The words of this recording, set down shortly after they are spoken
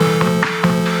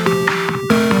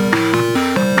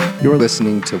You're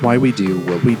listening to Why We Do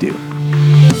What We Do.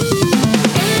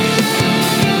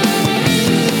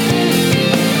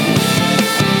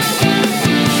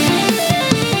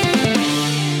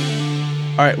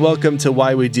 All right, welcome to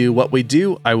Why We Do What We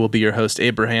Do. I will be your host,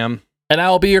 Abraham. And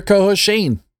I will be your co-host,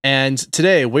 Shane. And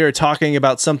today we are talking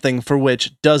about something for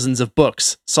which dozens of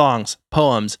books, songs,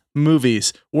 poems,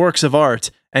 movies, works of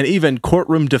art, and even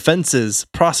courtroom defenses,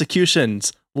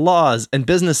 prosecutions, laws, and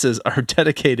businesses are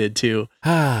dedicated to.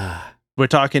 We're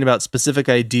talking about specific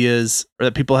ideas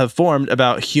that people have formed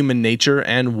about human nature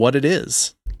and what it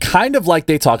is. Kind of like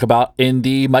they talk about in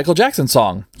the Michael Jackson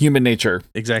song, Human Nature.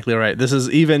 Exactly right. This is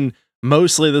an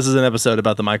episode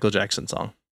about the Michael Jackson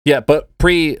song. Yeah, but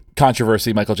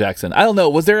pre-controversy Michael Jackson. I don't know.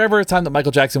 Was there ever a time that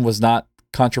Michael Jackson was not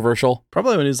controversial?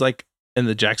 Probably when he was like in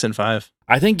the Jackson 5.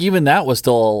 I think even that was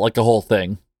still like a whole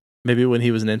thing. Maybe when he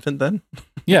was an infant then?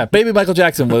 Yeah, baby Michael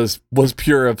Jackson was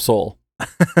pure of soul.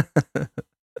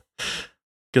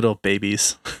 Good old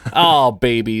babies. Oh,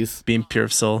 babies. Being pure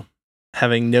of soul.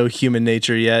 Having no human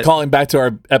nature yet. Calling back to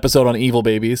our episode on evil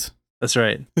babies. That's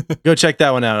right. Go check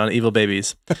that one out on Evil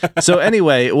Babies. So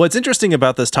anyway, what's interesting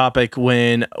about this topic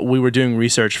when we were doing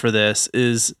research for this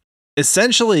is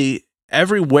essentially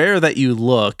everywhere that you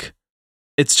look,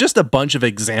 it's just a bunch of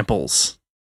examples.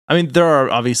 I mean, there are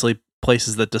obviously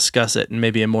places that discuss it in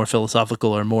maybe a more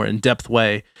philosophical or more in-depth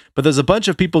way, but there's a bunch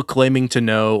of people claiming to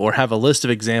know or have a list of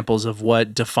examples of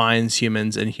what defines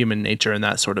humans and human nature and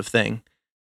that sort of thing.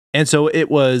 And so it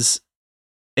was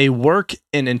a work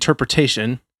in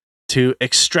interpretation to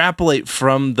extrapolate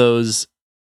from those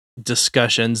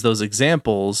discussions, those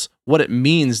examples, what it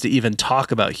means to even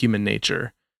talk about human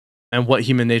nature and what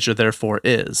human nature therefore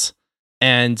is,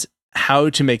 and how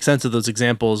to make sense of those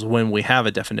examples when we have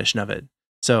a definition of it.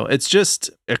 So it's just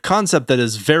a concept that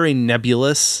is very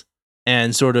nebulous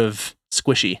and sort of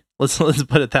squishy. Let's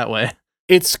put it that way.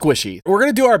 It's squishy. We're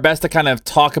going to do our best to kind of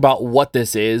talk about what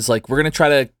this is. Like, we're going to try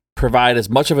to provide as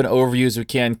much of an overview as we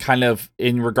can, kind of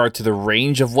in regard to the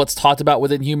range of what's talked about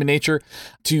within human nature,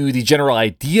 to the general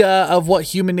idea of what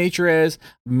human nature is,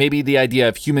 maybe the idea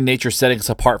of human nature setting us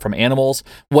apart from animals,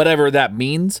 whatever that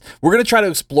means. We're going to try to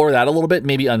explore that a little bit,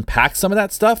 maybe unpack some of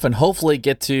that stuff, and hopefully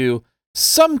get to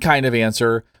some kind of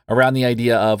answer around the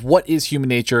idea of what is human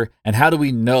nature and how do we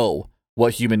know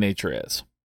what human nature is.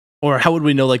 Or how would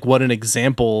we know, like, what an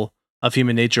example of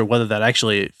human nature, whether that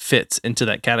actually fits into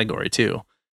that category too.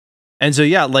 And so,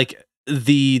 yeah, like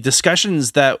the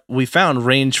discussions that we found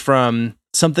range from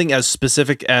something as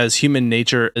specific as human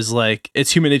nature is like,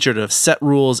 it's human nature to set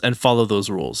rules and follow those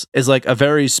rules, is like a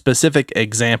very specific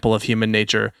example of human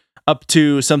nature, up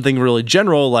to something really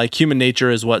general, like human nature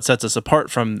is what sets us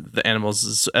apart from the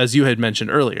animals, as you had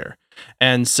mentioned earlier.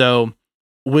 And so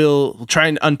we'll try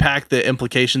and unpack the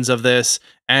implications of this.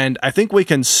 And I think we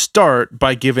can start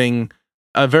by giving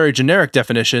a very generic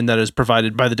definition that is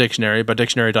provided by the dictionary, by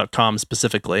dictionary.com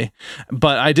specifically.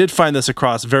 But I did find this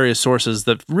across various sources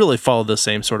that really follow the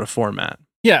same sort of format.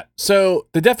 Yeah, so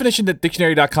the definition that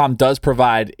dictionary.com does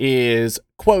provide is,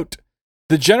 quote,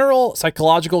 the general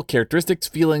psychological characteristics,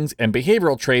 feelings, and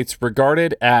behavioral traits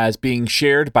regarded as being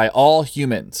shared by all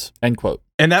humans, end quote.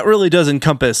 And that really does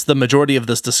encompass the majority of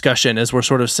this discussion, as we're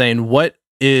sort of saying what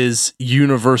is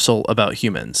universal about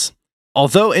humans.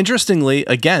 Although, interestingly,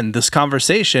 again, this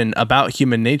conversation about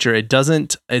human nature,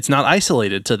 it's not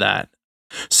isolated to that.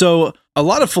 So a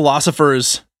lot of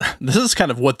philosophers, this is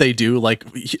kind of what they do, like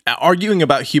arguing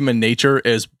about human nature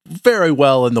is very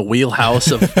well in the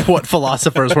wheelhouse of what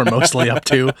philosophers were mostly up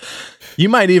to. You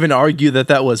might even argue that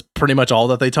that was pretty much all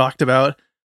that they talked about.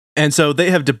 And so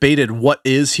they have debated what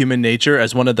is human nature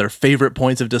as one of their favorite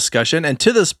points of discussion. And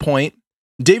to this point,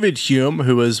 David Hume,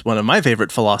 who is one of my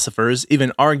favorite philosophers,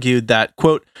 even argued that,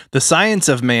 quote, the science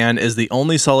of man is the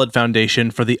only solid foundation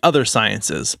for the other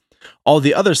sciences. All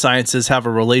the other sciences have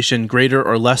a relation greater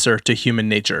or lesser to human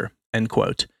nature, end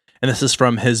quote. And this is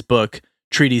from his book,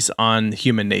 Treatise on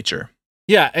Human Nature.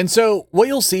 Yeah, and so what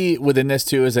you'll see within this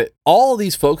too is that all of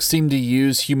these folks seem to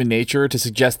use human nature to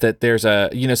suggest that there's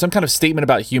some kind of statement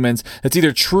about humans that's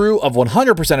either true of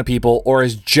 100% of people or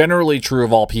is generally true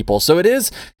of all people. So it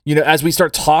is, as we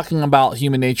start talking about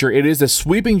human nature, it is a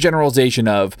sweeping generalization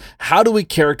of how do we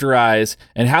characterize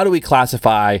and how do we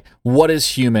classify what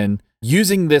is human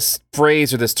using this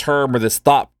phrase or this term or this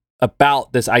thought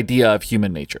about this idea of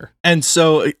human nature. And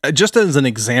so just as an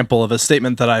example of a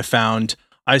statement that I found,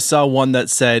 I saw one that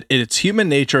said, it's human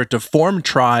nature to form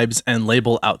tribes and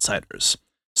label outsiders.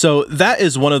 So that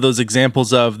is one of those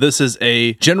examples of this is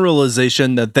a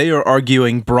generalization that they are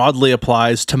arguing broadly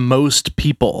applies to most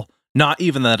people, not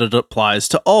even that it applies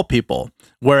to all people.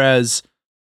 Whereas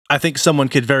I think someone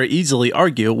could very easily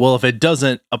argue, well, if it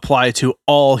doesn't apply to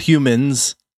all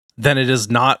humans, then it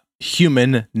is not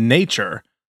human nature,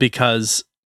 because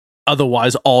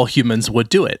otherwise all humans would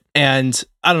do it. And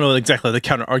I don't know what exactly the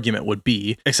counter argument would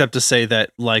be, except to say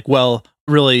that, like, well,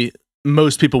 really,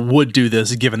 most people would do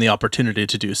this given the opportunity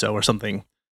to do so, or something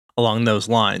along those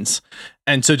lines.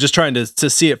 And so just trying to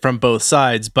see it from both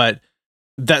sides, but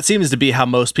that seems to be how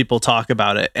most people talk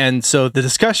about it. And so the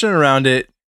discussion around it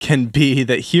can be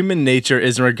that human nature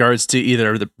is in regards to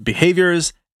either the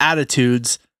behaviors,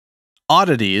 attitudes,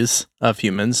 oddities of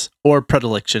humans, or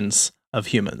predilections of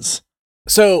humans.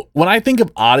 So when I think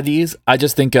of oddities, I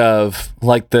just think of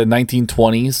like the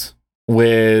 1920s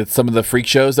with some of the freak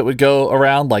shows that would go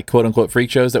around, like quote unquote freak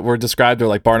shows that were described, or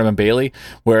like Barnum and Bailey,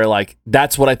 where like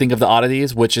that's what I think of the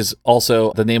oddities, which is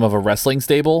also the name of a wrestling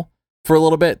stable for a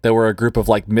little bit. There were a group of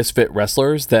like misfit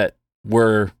wrestlers that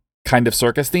were kind of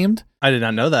circus themed. I did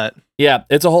not know that. Yeah,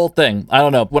 it's a whole thing. I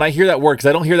don't know. When I hear that word, because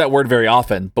I don't hear that word very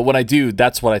often, but when I do,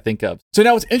 that's what I think of. So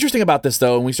now what's interesting about this,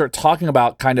 though, when we start talking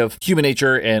about kind of human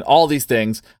nature and all these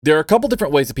things, there are a couple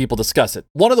different ways that people discuss it.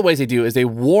 One of the ways they do is they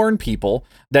warn people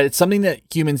that it's something that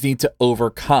humans need to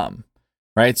overcome,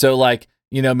 right? So like,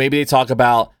 maybe they talk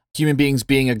about human beings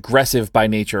being aggressive by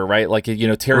nature, right? Like,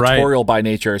 territorial by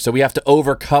nature. So we have to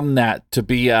overcome that to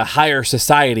be a higher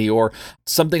society or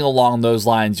something along those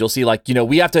lines. You'll see like,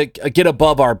 we have to get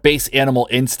above our base animal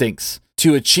instincts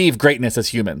to achieve greatness as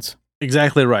humans.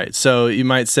 Exactly right. So you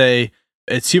might say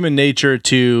it's human nature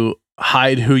to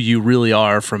hide who you really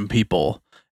are from people.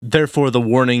 Therefore, the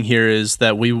warning here is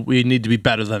that we need to be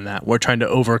better than that. We're trying to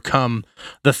overcome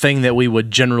the thing that we would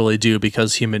generally do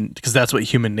because that's what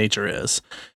human nature is.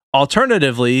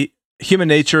 Alternatively, human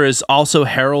nature is also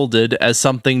heralded as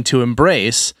something to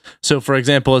embrace. So, for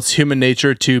example, it's human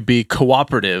nature to be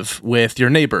cooperative with your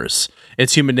neighbors.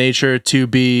 It's human nature to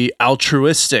be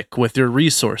altruistic with your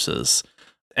resources.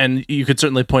 And you could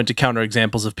certainly point to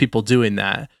counterexamples of people doing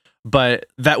that. But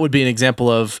that would be an example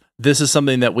of this is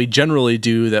something that we generally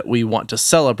do that we want to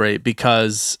celebrate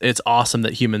because it's awesome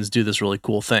that humans do this really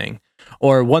cool thing.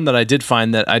 Or one that I did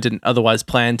find that I didn't otherwise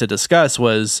plan to discuss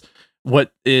was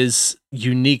what is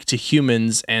unique to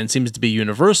humans and seems to be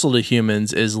universal to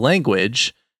humans is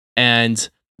language. And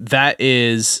that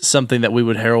is something that we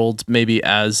would herald maybe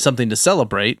as something to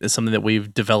celebrate, as something that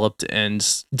we've developed and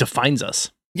defines us.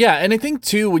 Yeah, and I think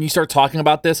too, when you start talking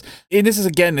about this, and this is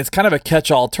again, it's kind of a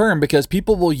catch-all term because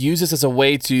people will use this as a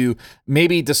way to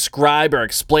maybe describe or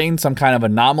explain some kind of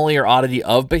anomaly or oddity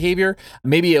of behavior,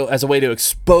 maybe as a way to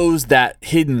expose that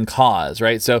hidden cause,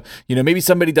 right? So, maybe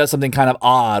somebody does something kind of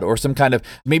odd or some kind of,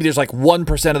 maybe there's like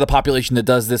 1% of the population that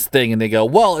does this thing and they go,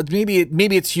 well, maybe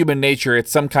it's human nature. It's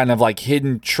some kind of like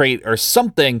hidden trait or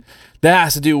something that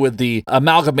has to do with the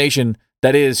amalgamation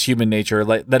that is human nature,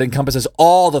 like that encompasses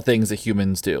all the things that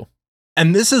humans do.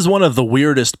 And this is one of the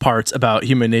weirdest parts about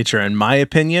human nature, in my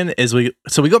opinion, is we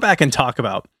go back and talk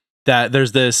about that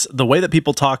there's the way that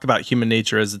people talk about human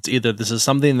nature is it's either this is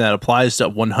something that applies to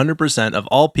 100% of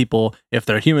all people. If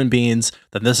they're human beings,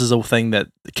 then this is a thing that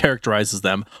characterizes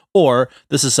them, or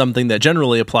this is something that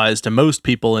generally applies to most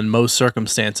people in most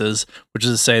circumstances, which is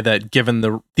to say that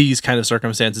given these kind of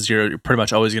circumstances, you're pretty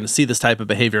much always going to see this type of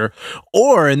behavior.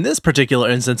 Or in this particular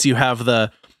instance,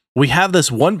 we have this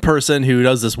one person who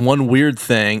does this one weird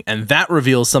thing, and that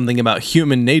reveals something about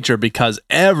human nature because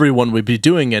everyone would be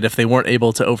doing it if they weren't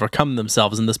able to overcome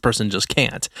themselves, and this person just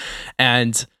can't.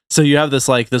 And so you have this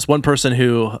one person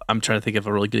who, I'm trying to think of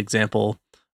a really good example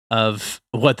of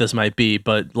what this might be,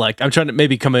 but I'm trying to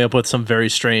maybe come up with some very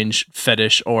strange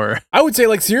fetish, or I would say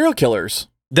like serial killers.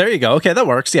 There you go. Okay, that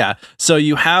works. Yeah. So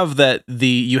you have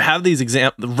these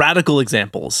radical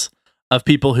examples of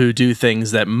people who do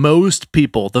things that most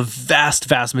people, the vast,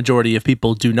 vast majority of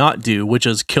people do not do, which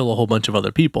is kill a whole bunch of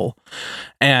other people.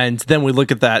 And then we look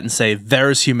at that and say,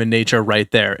 there's human nature right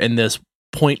there. In this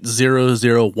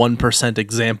 0.001%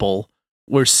 example,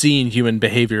 we're seeing human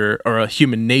behavior or a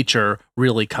human nature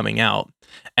really coming out.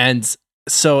 And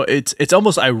so it's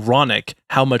almost ironic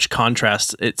how much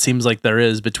contrast it seems like there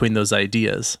is between those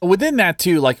ideas. Within that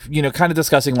too, kind of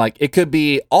discussing it could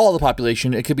be all the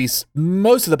population, it could be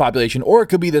most of the population, or it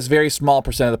could be this very small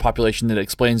percent of the population that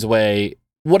explains away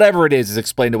whatever it is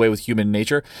explained away with human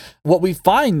nature. What we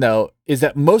find though is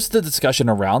that most of the discussion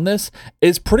around this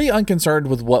is pretty unconcerned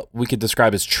with what we could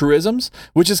describe as truisms,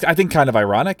 which is I think kind of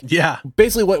ironic. Yeah.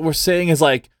 Basically what we're saying is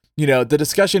the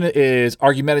discussion is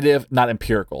argumentative, not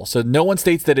empirical. So no one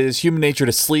states that it is human nature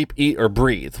to sleep, eat, or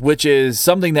breathe, which is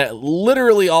something that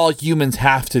literally all humans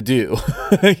have to do.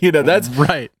 That's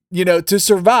right. To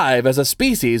survive as a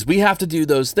species, we have to do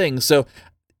those things. So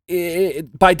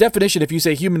by definition, if you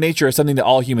say human nature is something that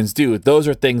all humans do, those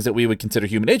are things that we would consider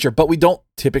human nature, but we don't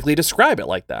typically describe it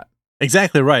like that.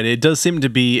 Exactly right. It does seem to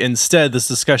be, instead, this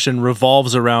discussion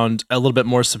revolves around a little bit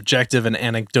more subjective and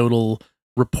anecdotal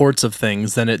reports of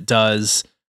things than it does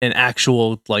an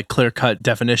actual, like, clear-cut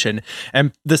definition.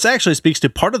 And this actually speaks to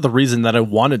part of the reason that I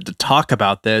wanted to talk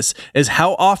about this is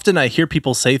how often I hear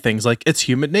people say things like, it's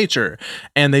human nature,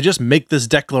 and they just make this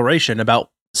declaration about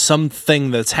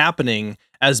something that's happening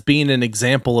as being an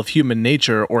example of human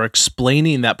nature or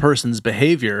explaining that person's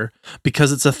behavior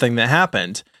because it's a thing that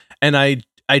happened. And I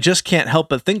just can't help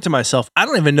but think to myself, I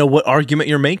don't even know what argument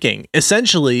you're making.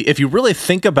 Essentially, if you really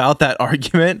think about that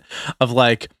argument of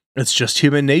like, it's just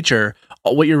human nature,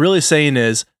 what you're really saying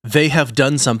is they have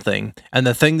done something, and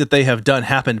the thing that they have done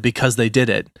happened because they did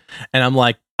it. And I'm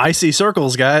like, I see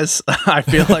circles, guys. I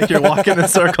feel like you're walking in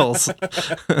circles.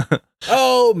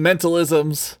 Oh,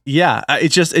 mentalisms. Yeah,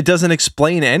 it doesn't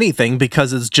explain anything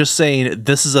because it's just saying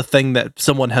this is a thing that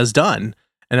someone has done.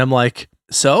 And I'm like,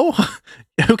 so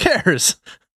who cares?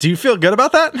 Do you feel good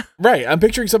about that? Right. I'm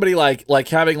picturing somebody like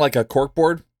having like a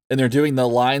corkboard, and they're doing the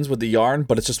lines with the yarn,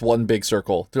 but it's just one big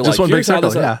circle. They're just like, one big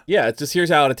circle, yeah. Yeah, it's just, here's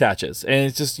how it attaches. And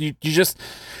it's just, you just,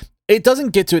 it doesn't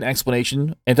get to an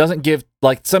explanation. It doesn't give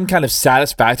like some kind of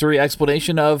satisfactory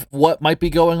explanation of what might be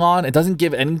going on. It doesn't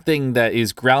give anything that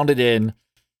is grounded in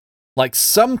like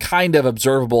some kind of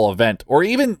observable event, or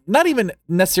even not even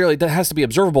necessarily that has to be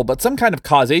observable, but some kind of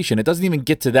causation. It doesn't even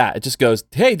get to that. It just goes,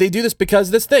 hey, they do this because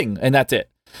of this thing, and that's it.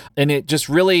 And it just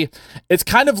really, it's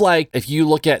kind of like if you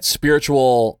look at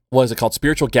spiritual, what is it called?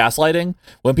 Spiritual gaslighting,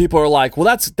 when people are like, well,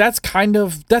 that's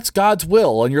God's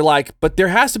will. And you're like, but there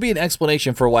has to be an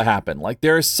explanation for what happened. Like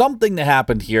there is something that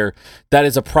happened here that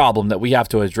is a problem that we have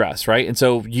to address, right? And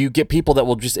so you get people that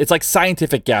will just, it's like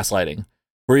scientific gaslighting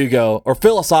where you go, or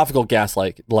philosophical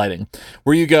gaslighting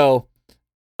where you go,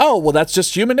 oh, well, that's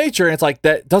just human nature. And it's like,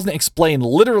 that doesn't explain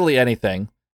literally anything.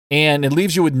 And it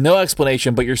leaves you with no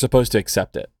explanation, but you're supposed to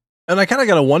accept it. And I kind of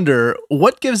got to wonder,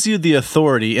 what gives you the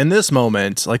authority in this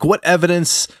moment? Like, what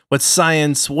evidence, what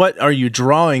science, what are you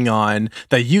drawing on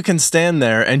that you can stand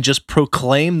there and just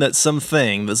proclaim that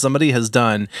something that somebody has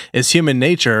done is human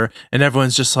nature, and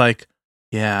everyone's just like,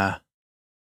 yeah,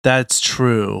 that's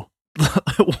true.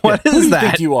 What is who do you that?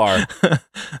 Think you are?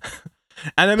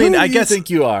 And I mean, who I do guess you think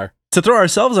you are? To throw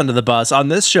ourselves under the bus, on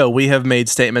this show, we have made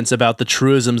statements about the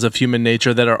truisms of human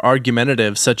nature that are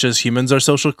argumentative, such as humans are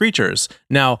social creatures.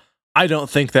 Now, I don't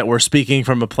think that we're speaking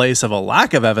from a place of a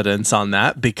lack of evidence on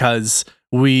that, because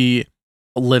we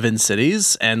live in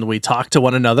cities and we talk to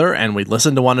one another and we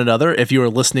listen to one another. If you are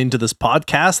listening to this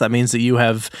podcast, that means that you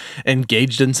have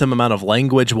engaged in some amount of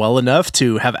language well enough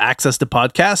to have access to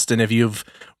podcasts. And if you've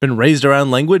been raised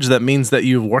around language, that means that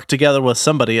you've worked together with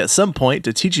somebody at some point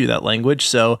to teach you that language.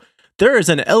 So there is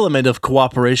an element of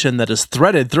cooperation that is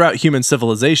threaded throughout human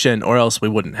civilization, or else we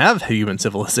wouldn't have human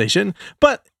civilization.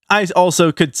 But I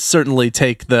also could certainly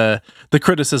take the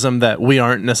criticism that we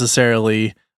aren't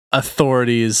necessarily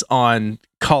authorities on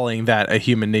calling that a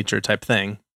human nature type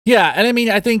thing. Yeah, and I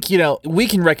mean, I think, we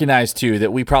can recognize, too,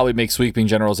 that we probably make sweeping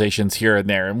generalizations here and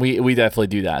there, and we definitely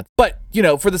do that. But,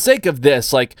 for the sake of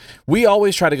this, like, we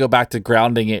always try to go back to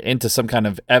grounding it into some kind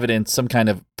of evidence, some kind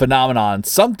of phenomenon,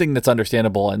 something that's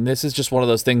understandable, and this is just one of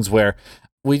those things where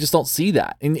we just don't see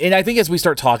that. And I think as we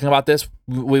start talking about this,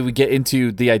 when we get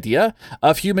into the idea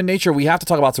of human nature, we have to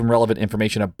talk about some relevant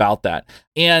information about that.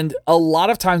 And a lot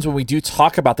of times when we do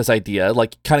talk about this idea,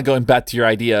 like kind of going back to your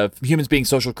idea of humans being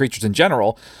social creatures in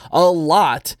general,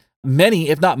 many,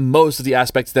 if not most of the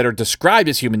aspects that are described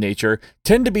as human nature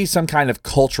tend to be some kind of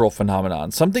cultural phenomenon,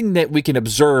 something that we can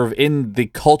observe in the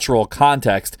cultural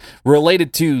context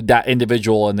related to that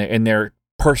individual and their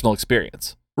personal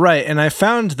experience. Right, and I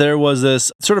found there was this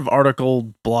sort of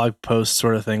article, blog post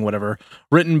sort of thing, whatever,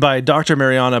 written by Dr.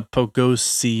 Mariana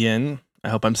Pogosyan. I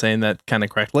hope I'm saying that kind of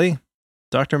correctly.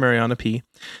 Dr. Mariana P.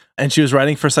 And she was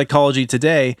writing for Psychology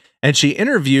Today, and she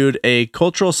interviewed a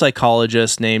cultural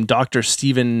psychologist named Dr.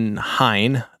 Stephen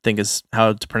Heine, I think is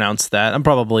how to pronounce that. I'm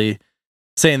probably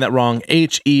saying that wrong.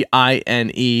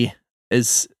 Heine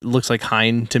looks like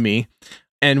Hein to me.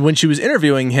 And when she was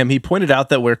interviewing him, he pointed out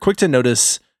that we're quick to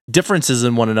notice differences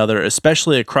in one another,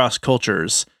 especially across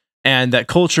cultures, and that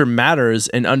culture matters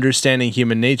in understanding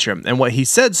human nature. And what he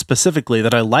said specifically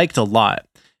that I liked a lot,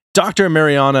 Dr.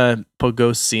 Mariana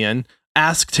Pogosyan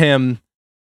asked him,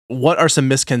 what are some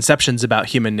misconceptions about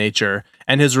human nature?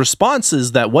 And his response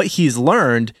is that what he's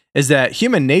learned is that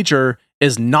human nature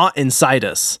is not inside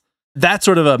us. That's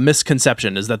sort of a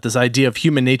misconception, is that this idea of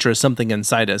human nature is something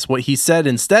inside us. What he said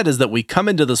instead is that we come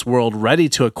into this world ready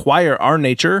to acquire our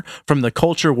nature from the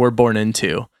culture we're born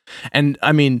into. And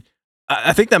I mean,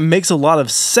 I think that makes a lot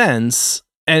of sense.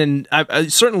 And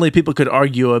certainly people could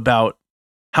argue about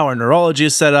how our neurology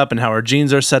is set up and how our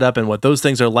genes are set up and what those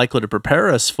things are likely to prepare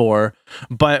us for.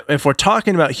 But if we're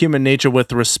talking about human nature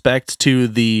with respect to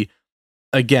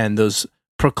those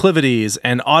proclivities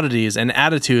and oddities and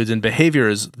attitudes and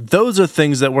behaviors, those are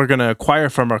things that we're going to acquire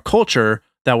from our culture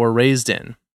that we're raised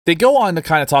in. They go on to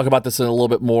kind of talk about this in a little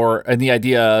bit more in the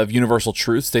idea of universal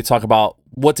truths. They talk about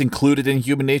what's included in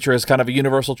human nature as kind of a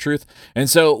universal truth. And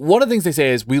so one of the things they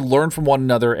say is we learn from one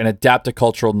another and adapt to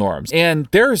cultural norms. And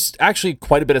there's actually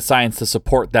quite a bit of science to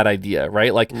support that idea,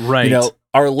 right? Like,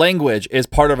 our language is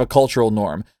part of a cultural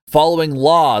norm. Following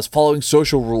laws, following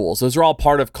social rules, those are all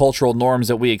part of cultural norms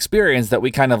that we experience that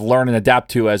we kind of learn and adapt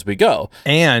to as we go.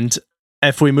 And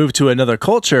if we move to another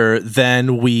culture,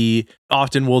 then we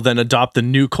often will then adopt the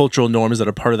new cultural norms that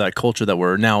are part of that culture that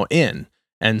we're now in.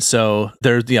 And so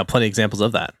there's plenty of examples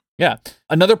of that. Yeah.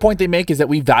 Another point they make is that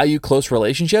we value close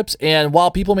relationships. And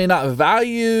while people may not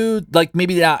value, like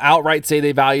maybe not outright say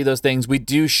they value those things, we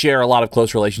do share a lot of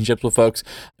close relationships with folks.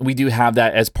 We do have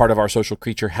that as part of our social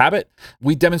creature habit.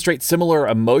 We demonstrate similar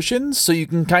emotions. So you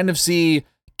can kind of see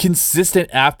consistent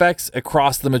affects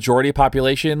across the majority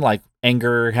population, like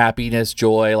anger, happiness,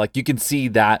 joy. Like you can see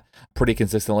that pretty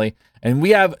consistently. And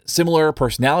we have similar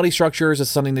personality structures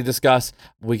as something to discuss.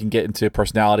 We can get into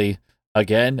personality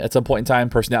again at some point in time,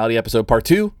 personality episode part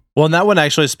 2. Well, and that one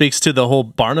actually speaks to the whole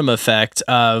Barnum effect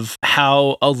of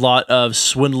how a lot of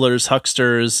swindlers,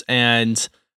 hucksters, and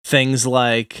things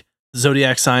like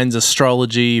zodiac signs,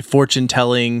 astrology, fortune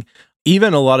telling,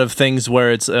 even a lot of things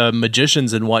where it's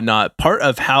magicians and whatnot, part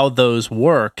of how those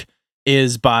work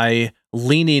is by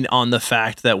leaning on the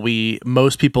fact that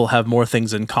most people have more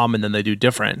things in common than they do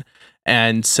different.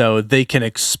 And so they can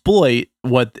exploit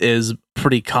what is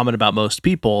pretty common about most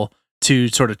people to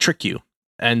sort of trick you.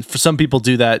 And for some people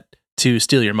do that to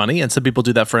steal your money, and some people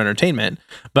do that for entertainment.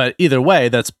 But either way,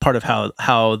 that's part of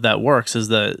how that works is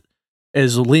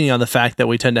leaning on the fact that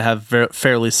we tend to have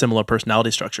fairly similar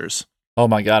personality structures. Oh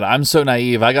my God, I'm so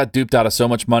naive. I got duped out of so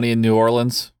much money in New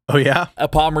Orleans. Oh yeah? A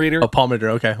palm reader. A palm reader,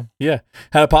 okay. Yeah.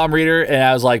 Had a palm reader and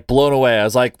I was like blown away. I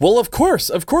was like, well, of course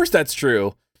that's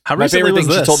true. How My recently favorite was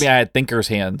thing, this? she told me I had thinker's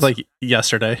hands. Like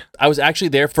yesterday. I was actually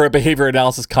there for a behavior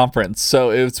analysis conference. So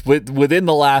it was within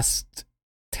the last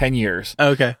 10 years.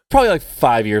 Okay. Probably like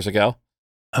 5 years ago.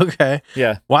 Okay.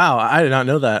 Yeah. Wow, I did not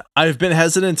know that. I've been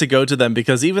hesitant to go to them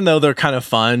because even though they're kind of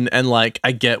fun and like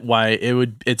I get why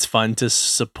it's fun to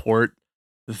support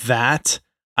that,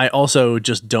 I also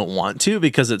just don't want to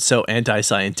because it's so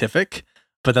anti-scientific,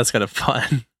 but that's kind of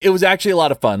fun. It was actually a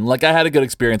lot of fun. Like I had a good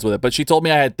experience with it, but she told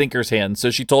me I had thinker's hands.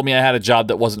 So she told me I had a job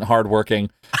that wasn't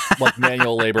hardworking, like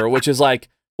manual labor, which is like,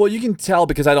 well, you can tell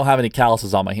because I don't have any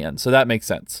calluses on my hands. So that makes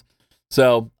sense.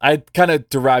 So I kind of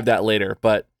derived that later,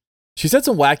 but she said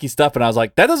some wacky stuff and I was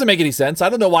like, that doesn't make any sense. I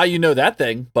don't know why you know that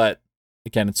thing, but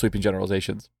again, it's sweeping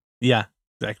generalizations. Yeah,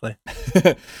 exactly.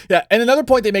 Yeah. And another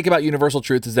point they make about universal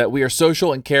truth is that we are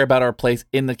social and care about our place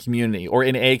in the community or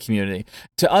in a community.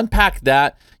 To unpack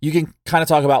that, you can kind of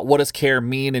talk about what does care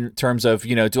mean in terms of,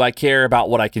 do I care about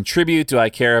what I contribute? Do I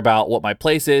care about what my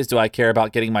place is? Do I care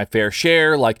about getting my fair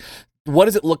share? Like, what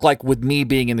does it look like with me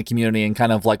being in the community and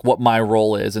kind of like what my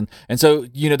role is? And so,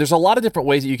 there's a lot of different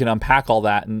ways that you can unpack all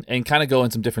that and kind of go in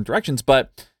some different directions.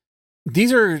 But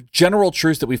these are general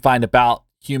truths that we find about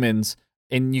humans,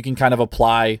 and you can kind of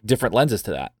apply different lenses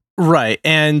to that. Right.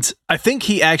 And I think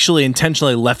he actually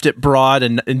intentionally left it broad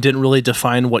and didn't really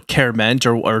define what care meant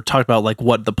or talk about like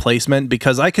what the place meant,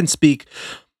 because I can speak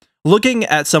looking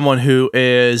at someone who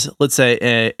is, let's say,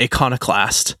 a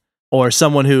iconoclast, or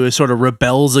someone who is sort of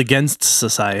rebels against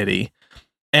society.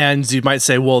 And you might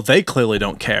say, well, they clearly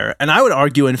don't care. And I would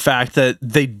argue, in fact, that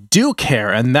they do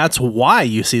care. And that's why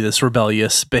you see this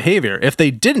rebellious behavior. If they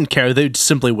didn't care, they'd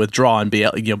simply withdraw and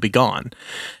be gone.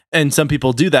 And some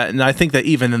people do that. And I think that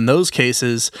even in those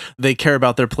cases, they care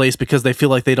about their place because they feel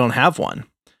like they don't have one.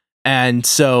 And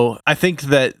so I think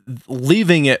that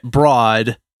leaving it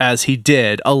broad as he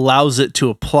did allows it to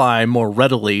apply more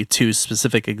readily to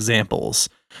specific examples.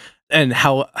 And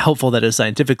how helpful that is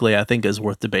scientifically, I think, is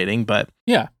worth debating. But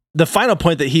yeah, the final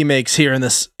point that he makes here in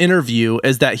this interview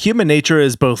is that human nature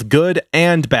is both good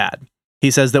and bad. He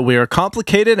says that we are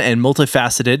complicated and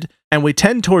multifaceted, and we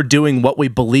tend toward doing what we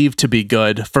believe to be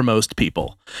good for most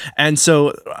people. And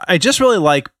so I just really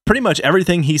like pretty much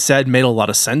everything he said made a lot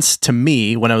of sense to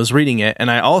me when I was reading it. And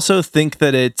I also think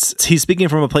that he's speaking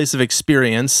from a place of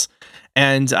experience.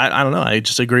 And I don't know, I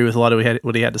just agree with a lot of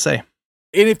what he had to say.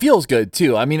 And it feels good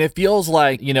too. I mean, it feels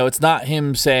like, it's not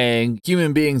him saying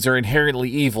human beings are inherently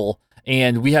evil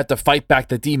and we have to fight back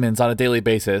the demons on a daily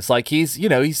basis. Like he's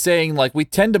saying like we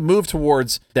tend to move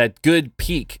towards that good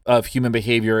peak of human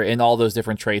behavior and all those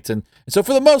different traits. And so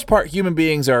for the most part, human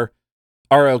beings are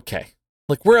okay.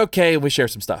 Like we're okay and we share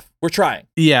some stuff. We're trying.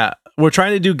 Yeah, we're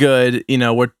trying to do good.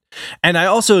 And I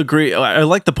also agree. I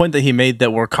like the point that he made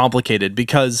that we're complicated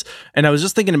because, and I was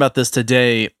just thinking about this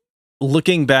today,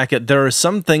 looking back at there are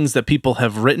some things that people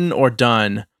have written or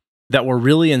done that were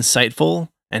really insightful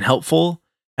and helpful.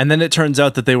 And then it turns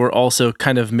out that they were also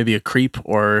kind of maybe a creep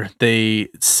or they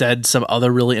said some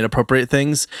other really inappropriate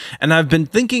things. And I've been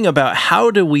thinking about how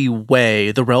do we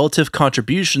weigh the relative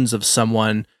contributions of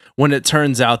someone when it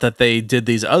turns out that they did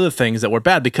these other things that were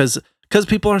bad because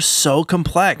people are so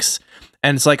complex.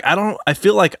 And it's like, I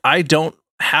feel like I don't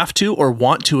have to or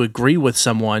want to agree with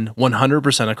someone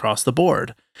 100% across the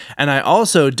board. And I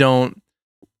also don't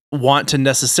want to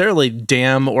necessarily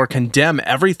damn or condemn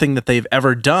everything that they've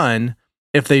ever done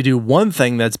if they do one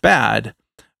thing that's bad.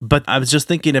 But I was just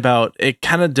thinking about it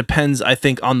kind of depends, I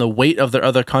think, on the weight of their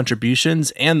other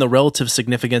contributions and the relative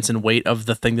significance and weight of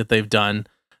the thing that they've done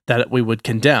that we would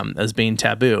condemn as being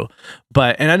taboo.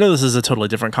 And I know this is a totally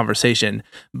different conversation,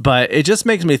 but it just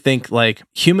makes me think like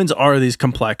humans are these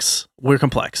complex. We're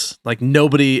complex. Like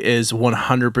nobody is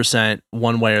 100%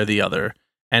 one way or the other.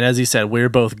 And as he said, we're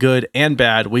both good and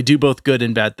bad. We do both good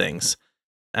and bad things.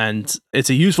 And it's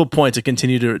a useful point to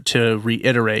continue to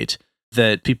reiterate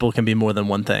that people can be more than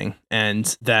one thing.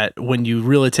 And that when you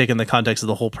really take in the context of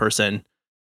the whole person,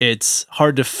 it's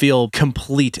hard to feel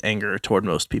complete anger toward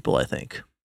most people, I think.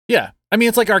 Yeah. I mean,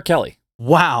 it's like R. Kelly.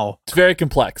 Wow. It's very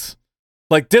complex.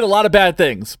 Like, did a lot of bad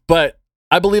things, but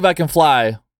I Believe I Can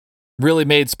Fly really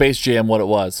made Space Jam what it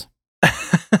was.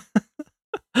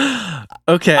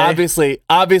 Okay. Obviously,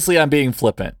 I'm being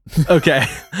flippant. Okay.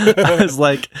 I was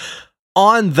like,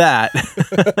 on that,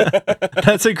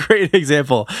 that's a great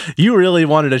example. You really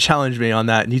wanted to challenge me on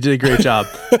that, and you did a great job.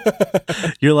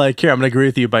 You're like, here, I'm going to agree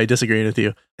with you by disagreeing with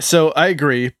you. So I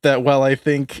agree that while I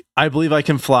think I Believe I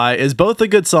Can Fly is both a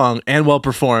good song and well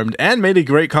performed and made a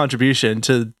great contribution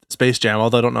to Space Jam,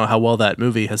 although I don't know how well that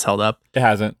movie has held up. It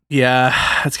hasn't. Yeah,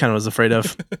 that's kind of what I was afraid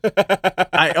of.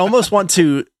 I almost want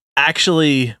to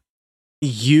actually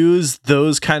use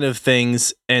those kind of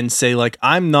things and say, like,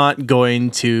 I'm not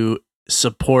going to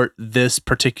support this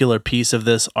particular piece of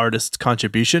this artist's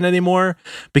contribution anymore,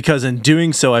 because in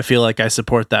doing so, I feel like I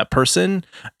support that person.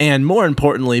 And more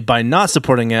importantly, by not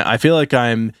supporting it, I feel like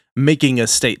I'm making a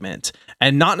statement.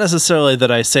 And not necessarily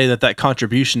that I say that that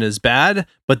contribution is bad,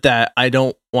 but that I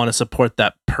don't want to support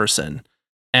that person.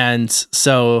 And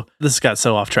so this got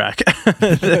so off track.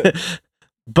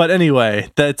 But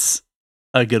anyway, that's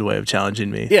a good way of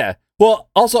challenging me. Yeah. Well,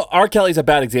 also, R. Kelly's a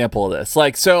bad example of this.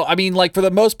 Like, so, I mean, like, for the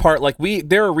most part, like,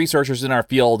 there are researchers in our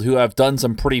field who have done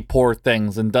some pretty poor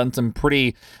things and done some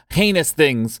pretty heinous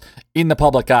things in the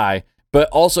public eye, but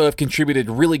also have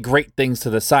contributed really great things to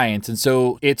the science. And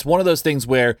so it's one of those things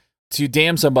where to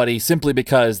damn somebody simply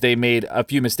because they made a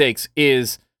few mistakes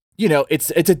is,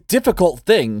 it's a difficult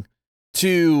thing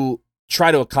to try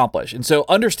to accomplish. And so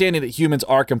understanding that humans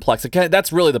are complex,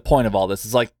 that's really the point of all this.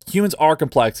 Is like humans are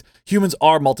complex, humans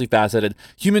are multifaceted,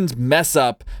 humans mess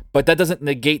up, but that doesn't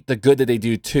negate the good that they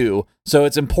do too. So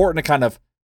it's important to kind of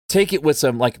take it with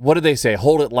some, like, what do they say?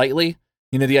 Hold it lightly.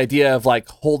 The idea of like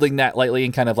holding that lightly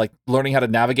and kind of like learning how to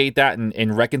navigate that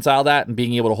and reconcile that and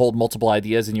being able to hold multiple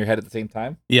ideas in your head at the same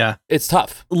time. Yeah. It's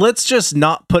tough. Let's just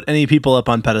not put any people up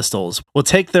on pedestals. We'll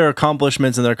take their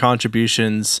accomplishments and their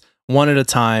contributions one at a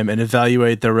time and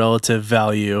evaluate their relative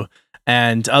value.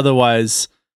 And otherwise,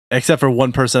 except for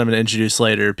one person I'm going to introduce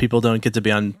later, people don't get to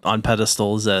be on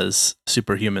pedestals as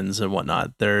superhumans and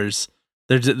whatnot. They're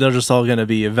just all going to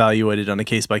be evaluated on a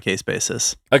case-by-case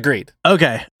basis. Agreed.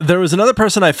 Okay. There was another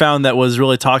person I found that was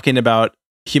really talking about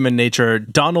human nature,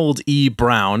 Donald E.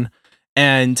 Brown.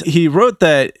 And he wrote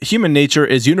that human nature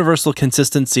is universal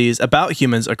consistencies about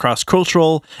humans across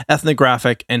cultural,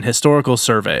 ethnographic, and historical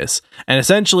surveys. And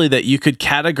essentially that you could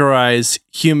categorize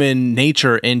human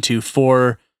nature into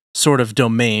four sort of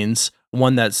domains.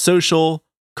 One that's social,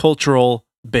 cultural,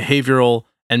 behavioral,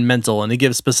 and mental. And he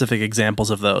gives specific examples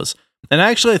of those. And I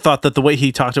actually thought that the way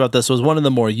he talked about this was one of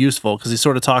the more useful, because he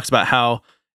sort of talks about how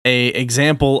a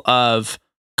example of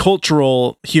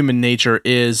cultural human nature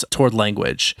is toward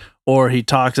language. Or he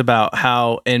talks about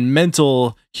how in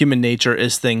mental human nature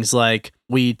is things like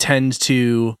we tend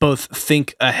to both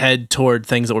think ahead toward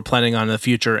things that we're planning on in the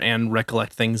future and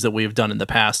recollect things that we've done in the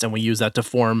past. And we use that to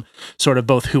form sort of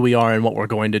both who we are and what we're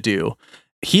going to do.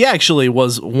 He actually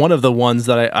was one of the ones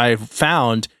that I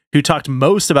found who talked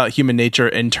most about human nature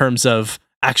in terms of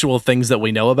actual things that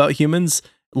we know about humans,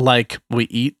 like we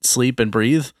eat, sleep, and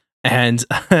breathe. and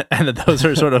and that those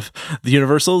are sort of the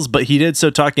universals. But he did so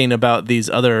talking about these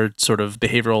other sort of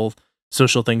behavioral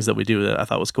social things that we do that I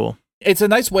thought was cool. It's a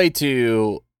nice way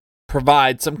to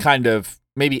provide some kind of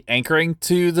maybe anchoring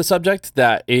to the subject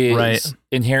that is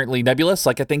inherently nebulous.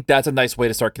 Like, I think that's a nice way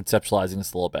to start conceptualizing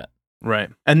this a little bit. Right.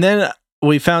 And then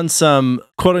we found some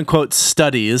quote unquote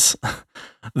studies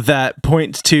that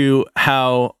point to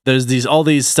how there's all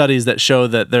these studies that show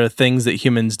that there are things that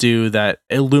humans do that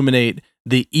illuminate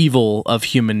the evil of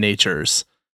human natures.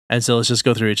 And so let's just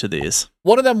go through each of these.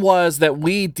 One of them was that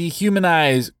we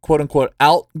dehumanize quote unquote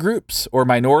out groups or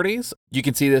minorities. You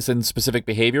can see this in specific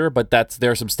behavior, but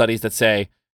there are some studies that say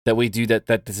that we do that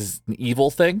this is an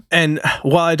evil thing. And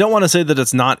while I don't want to say that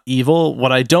it's not evil,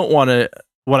 what I don't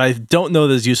know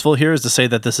that is useful here is to say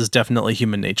that this is definitely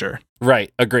human nature.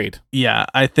 Right. Agreed. Yeah.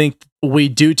 I think we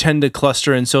do tend to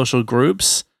cluster in social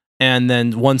groups. And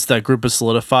then once that group is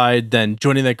solidified, then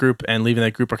joining that group and leaving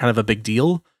that group are kind of a big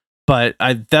deal. But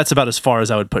that's about as far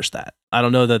as I would push that. I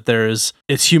don't know that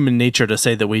it's human nature to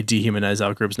say that we dehumanize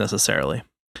outgroups necessarily.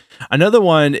 Another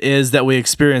one is that we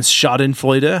experience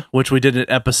schadenfreude, which we did an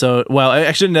episode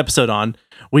on.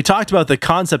 We talked about the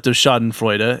concept of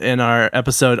schadenfreude in our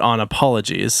episode on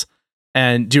apologies.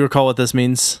 And do you recall what this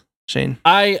means, Shane?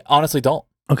 I honestly don't.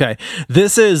 Okay.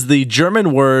 This is the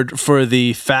German word for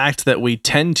the fact that we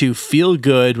tend to feel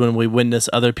good when we witness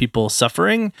other people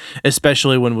suffering,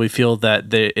 especially when we feel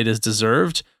that it is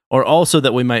deserved, or also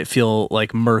that we might feel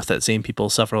like mirth at seeing people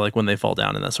suffer, like when they fall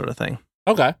down and that sort of thing.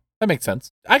 Okay. That makes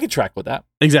sense. I could track with that.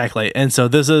 Exactly. And so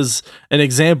this is an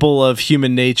example of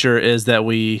human nature, is that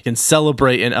we can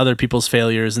celebrate in other people's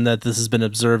failures, and that this has been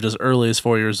observed as early as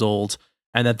 4 years old.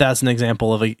 And that's an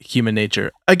example of a human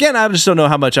nature. Again, I just don't know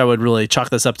how much I would really chalk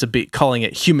this up to be calling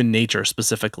it human nature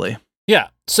specifically. Yeah.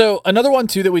 So another one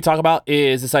too that we talk about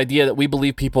is this idea that we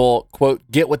believe people, quote,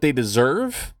 get what they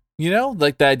deserve,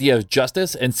 like the idea of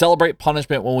justice, and celebrate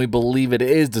punishment when we believe it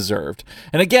is deserved.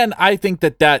 And again, I think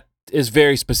that is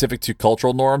very specific to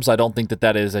cultural norms. I don't think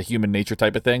that is a human nature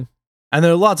type of thing. And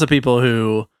there are lots of people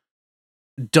who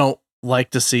don't like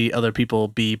to see other people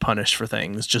be punished for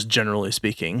things, just generally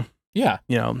speaking. Yeah.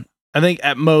 I think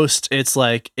at most it's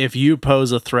like, if you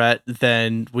pose a threat,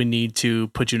 then we need to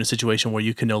put you in a situation where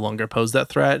you can no longer pose that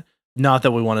threat. Not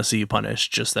that we want to see you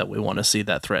punished, just that we want to see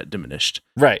that threat diminished.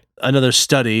 Right. Another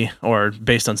study, or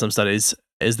based on some studies,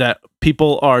 is that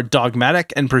people are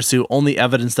dogmatic and pursue only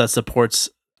evidence that supports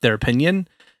their opinion.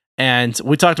 And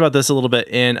we talked about this a little bit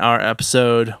in our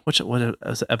episode. What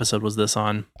episode was this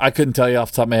on? I couldn't tell you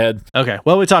off the top of my head. Okay.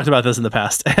 Well, we talked about this in the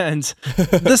past. And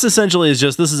this essentially is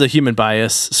this is a human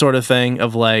bias sort of thing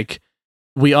of like,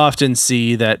 we often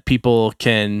see that people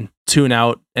can tune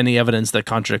out any evidence that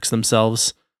contradicts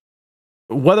themselves.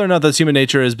 Whether or not that's human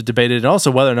nature is debated, and also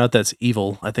whether or not that's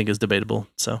evil, I think, is debatable.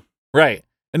 So, right.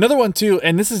 Another one too,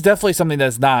 and this is definitely something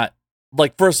that's not,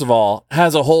 like, first of all,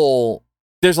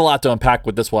 there's a lot to unpack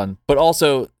with this one, but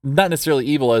also not necessarily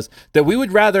evil, is that we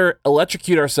would rather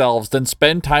electrocute ourselves than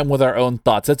spend time with our own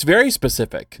thoughts. That's very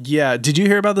specific. Yeah. Did you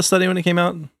hear about the study when it came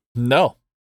out? No.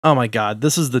 Oh my God,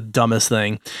 this is the dumbest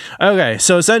thing. Okay,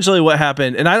 so essentially what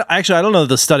happened, and I don't know if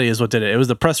the study is what did it. It was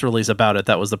the press release about it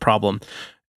that was the problem.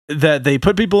 That they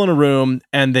put people in a room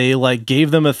and they like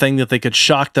gave them a thing that they could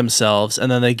shock themselves, and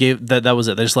then they gave that was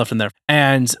it. They just left them there.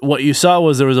 And what you saw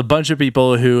was there was a bunch of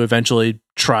people who eventually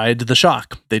tried the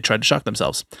shock. They tried to shock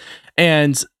themselves.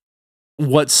 And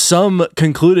what some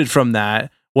concluded from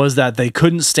that was that they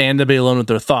couldn't stand to be alone with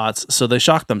their thoughts, so they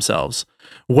shocked themselves.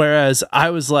 Whereas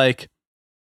I was like,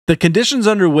 the conditions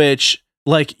under which,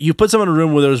 like, you put someone in a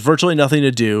room where there's virtually nothing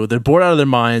to do, they're bored out of their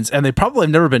minds, and they probably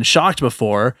have never been shocked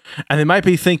before, and they might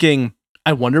be thinking,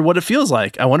 I wonder what it feels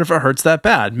like. I wonder if it hurts that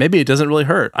bad. Maybe it doesn't really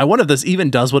hurt. I wonder if this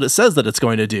even does what it says that it's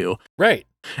going to do. Right.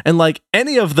 And like,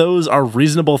 any of those are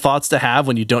reasonable thoughts to have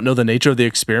when you don't know the nature of the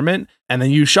experiment, and then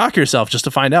you shock yourself just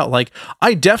to find out. Like,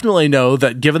 I definitely know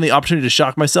that given the opportunity to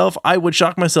shock myself, I would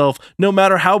shock myself no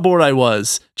matter how bored I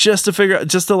was, just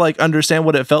to like understand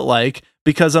what it felt like,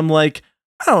 because I'm like,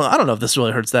 I don't know if this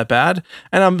really hurts that bad.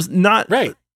 And I'm not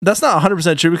right. That's not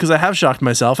 100% true, because I have shocked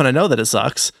myself and I know that it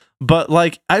sucks, but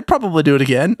like, I'd probably do it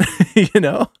again,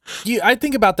 I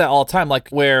think about that all the time, like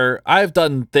where I've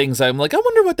done things, I'm like, I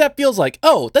wonder what that feels like.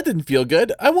 Oh, that didn't feel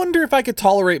good. I wonder if I could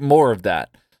tolerate more of that.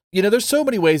 There's so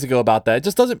many ways to go about that.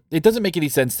 It doesn't make any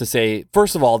sense to say,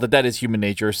 first of all, that is human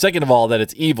nature. Second of all, that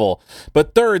it's evil.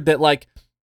 But third, that like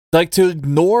to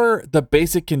ignore the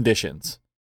basic conditions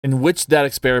in which that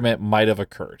experiment might have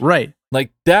occurred. Right.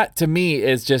 Like, that to me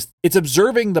is just, it's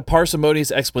observing the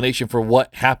parsimonious explanation for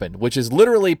what happened, which is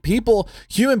literally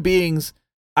human beings.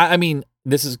 I mean,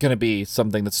 this is going to be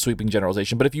something that's a sweeping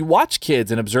generalization, but if you watch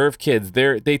kids and observe kids,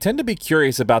 they tend to be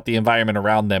curious about the environment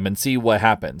around them and see what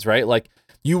happens, right? Like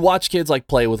you watch kids like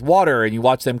play with water, and you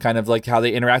watch them kind of like how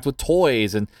they interact with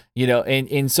toys, and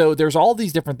and so there's all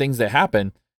these different things that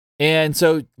happen. And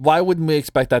so why wouldn't we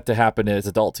expect that to happen as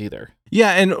adults either?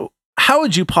 Yeah, and how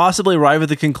would you possibly arrive at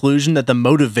the conclusion that the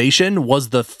motivation was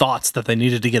the thoughts that they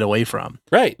needed to get away from?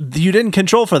 Right. You didn't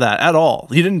control for that at all.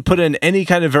 You didn't put in any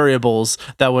kind of variables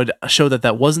that would show that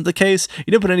that wasn't the case. You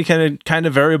didn't put any kind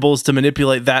of variables to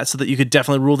manipulate that so that you could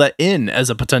definitely rule that in as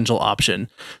a potential option.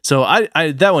 So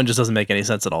I that one just doesn't make any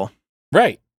sense at all.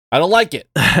 Right. I don't like it.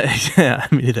 Yeah,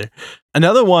 me neither.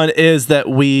 Another one is that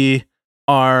we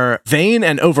are vain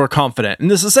and overconfident.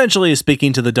 And this essentially is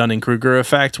speaking to the Dunning-Kruger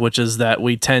effect, which is that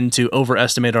we tend to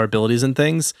overestimate our abilities and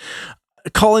things.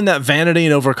 Calling that vanity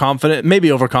and overconfident,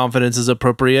 maybe overconfidence is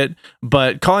appropriate,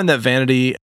 but calling that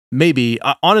vanity, maybe,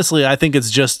 honestly, I think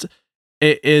it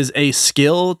is a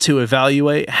skill to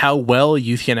evaluate how well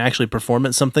you can actually perform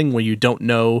at something where you don't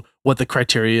know what the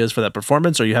criteria is for that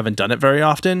performance, or you haven't done it very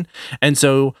often. And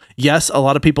so, yes, a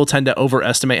lot of people tend to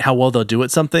overestimate how well they'll do at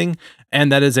something,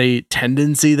 and that is a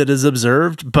tendency that is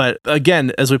observed. But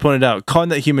again, as we pointed out, calling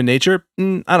that human nature,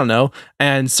 I don't know.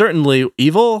 And certainly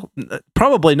evil,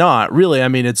 probably not, really. I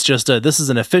mean, it's just this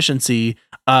is an efficiency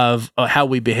of how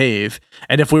we behave.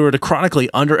 And if we were to chronically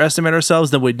underestimate ourselves,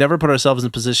 then we'd never put ourselves in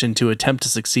a position to attempt to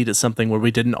succeed at something where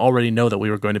we didn't already know that we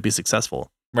were going to be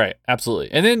successful. Right,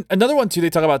 absolutely. And then another one, too, they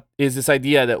talk about is this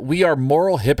idea that we are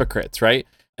moral hypocrites, right?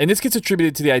 And this gets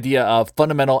attributed to the idea of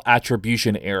fundamental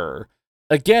attribution error.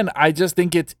 Again, I just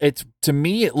think it's to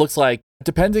me, it looks like,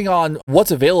 depending on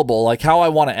what's available, like how I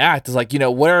want to act is like,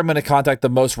 where I'm going to contact the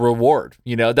most reward.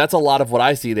 That's a lot of what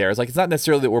I see there. It's like, it's not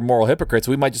necessarily that we're moral hypocrites.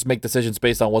 We might just make decisions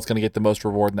based on what's going to get the most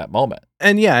reward in that moment.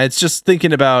 And yeah, it's just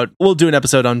thinking about, we'll do an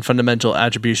episode on fundamental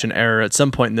attribution error at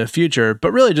some point in the future,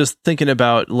 but really just thinking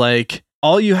about like,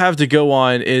 all you have to go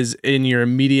on is in your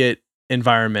immediate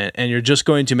environment, and you're just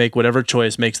going to make whatever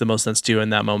choice makes the most sense to you in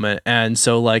that moment. And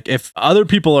so like if other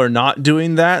people are not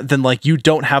doing that, then like you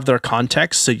don't have their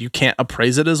context, so you can't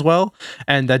appraise it as well.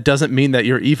 And that doesn't mean that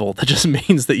you're evil. That just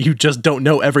means that you just don't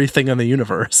know everything in the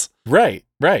universe. Right.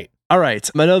 All right.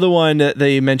 Another one that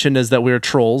they mentioned is that we're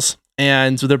trolls.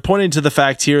 And so they're pointing to the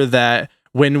fact here that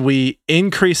when we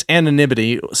increase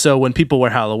anonymity, so when people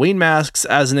wear Halloween masks,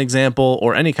 as an example,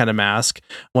 or any kind of mask,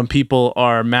 when people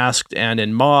are masked and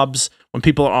in mobs, when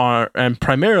people are, and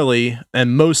primarily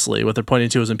and mostly what they're pointing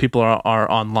to is when people are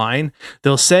online,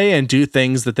 they'll say and do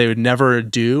things that they would never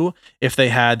do if they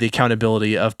had the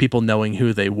accountability of people knowing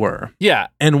who they were. Yeah.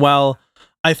 And while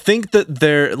I think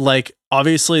that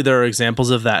obviously there are examples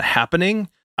of that happening,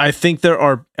 I think there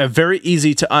are a very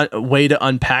easy way to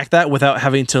unpack that without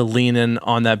having to lean in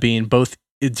on that being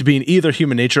either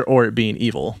human nature or it being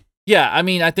evil. Yeah, I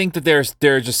mean, I think that there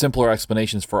are just simpler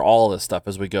explanations for all of this stuff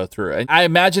as we go through. And I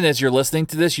imagine as you're listening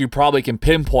to this, you probably can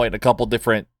pinpoint a couple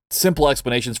different simple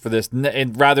explanations for this,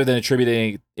 and rather than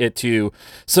attributing it to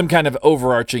some kind of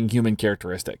overarching human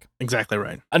characteristic. Exactly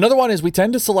right. Another one is we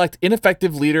tend to select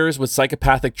ineffective leaders with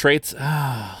psychopathic traits.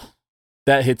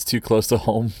 That hits too close to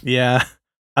home. Yeah.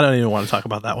 I don't even want to talk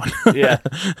about that one. Yeah.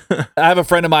 I have a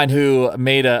friend of mine who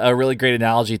made a really great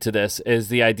analogy to this, is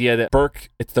the idea that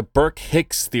it's the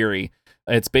Burke-Hicks theory.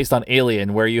 It's based on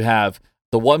Alien, where you have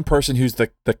the one person who's the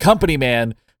company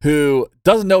man who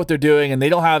doesn't know what they're doing, and they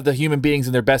don't have the human beings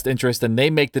in their best interest, and they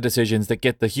make the decisions that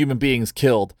get the human beings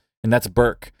killed, and that's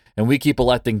Burke. And we keep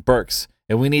electing Burkes.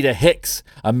 And we need a Hicks,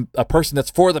 a person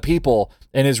that's for the people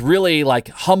and is really like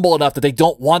humble enough that they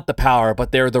don't want the power,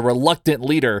 but they're the reluctant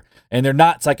leader and they're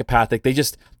not psychopathic. They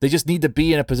just need to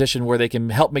be in a position where they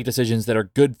can help make decisions that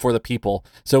are good for the people.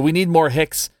 So we need more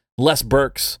Hicks, less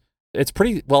Burkes. It's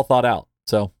pretty well thought out.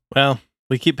 So, well,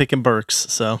 we keep picking Burkes,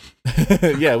 so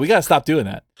yeah, we got to stop doing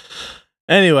that.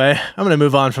 Anyway, I'm going to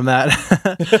move on from that.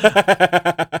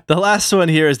 The last one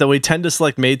here is that we tend to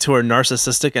select mates who are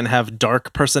narcissistic and have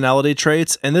dark personality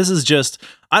traits. And this is just,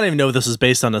 I don't even know if this is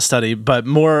based on a study, but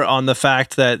more on the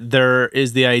fact that there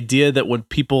is the idea that when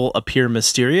people appear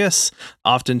mysterious,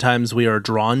 oftentimes we are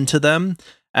drawn to them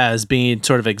as being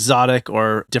sort of exotic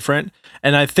or different.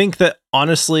 And I think that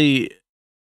honestly,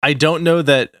 I don't know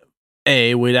that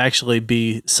A, we'd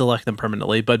actually select them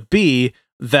permanently, but B,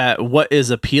 that what is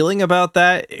appealing about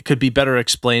that, it could be better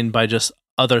explained by just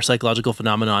other psychological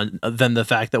phenomenon than the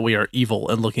fact that we are evil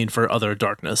and looking for other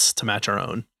darkness to match our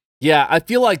own. Yeah, I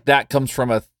feel like that comes from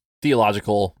a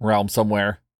theological realm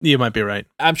somewhere. You might be right.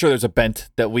 I'm sure there's a bent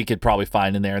that we could probably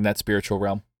find in there in that spiritual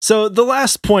realm. So the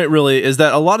last point really is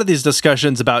that a lot of these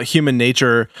discussions about human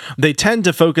nature, they tend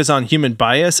to focus on human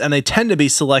bias and they tend to be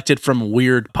selected from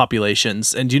weird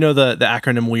populations. And do you know the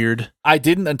acronym WEIRD? I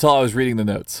didn't until I was reading the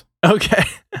notes. Okay.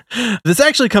 This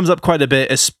actually comes up quite a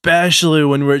bit, especially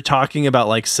when we're talking about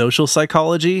like social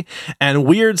psychology. And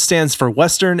WEIRD stands for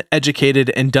Western, Educated,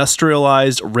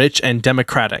 Industrialized, Rich, and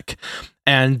Democratic.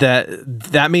 And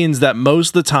that means that most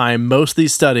of the time, most of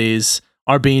these studies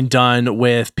are being done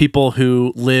with people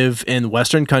who live in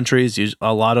Western countries,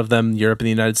 a lot of them Europe and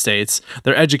the United States.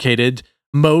 They're educated.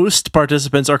 Most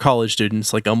participants are college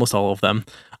students, like almost all of them.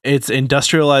 It's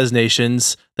industrialized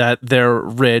nations, that they're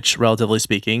rich, relatively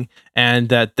speaking, and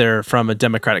that they're from a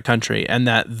democratic country. And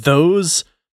that those,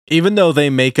 even though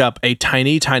they make up a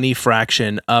tiny, tiny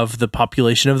fraction of the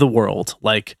population of the world,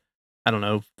 like, I don't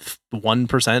know,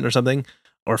 1% or something,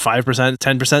 or 5%,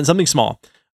 10%, something small,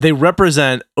 they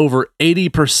represent over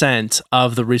 80%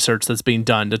 of the research that's being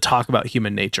done to talk about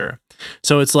human nature.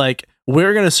 So it's like,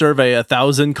 we're going to survey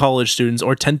 1,000 college students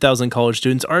or 10,000 college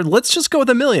students, or let's just go with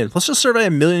 1 million. Let's just survey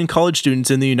 1 million college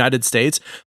students in the United States.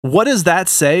 What does that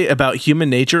say about human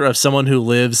nature of someone who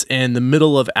lives in the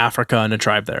middle of Africa in a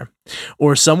tribe there?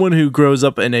 Or someone who grows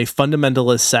up in a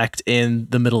fundamentalist sect in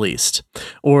the Middle East?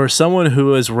 Or someone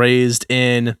who is raised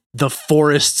in the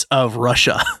forests of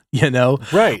Russia, you know?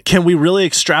 Right. Can we really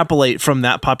extrapolate from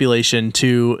that population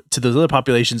to those other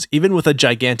populations, even with a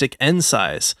gigantic N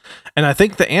size? And I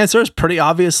think the answer is pretty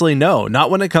obviously no. Not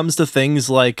when it comes to things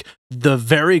like the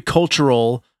very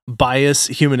cultural bias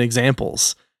human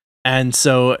examples. And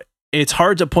so it's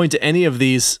hard to point to any of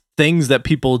these things that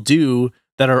people do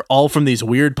that are all from these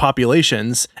weird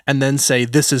populations and then say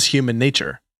this is human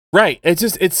nature. Right.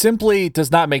 It simply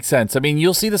does not make sense. I mean,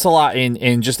 you'll see this a lot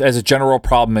in just as a general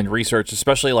problem in research,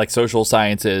 especially like social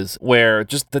sciences, where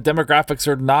just the demographics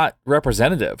are not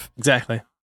representative. Exactly.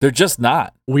 They're just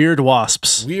not. Weird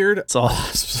wasps. Weird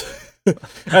wasps.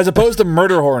 As opposed to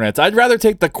murder hornets. I'd rather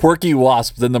take the quirky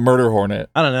wasp than the murder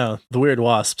hornet. I don't know. The weird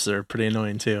wasps are pretty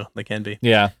annoying too. They can be.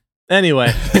 Yeah.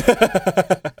 Anyway,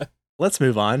 let's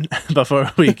move on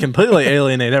before we completely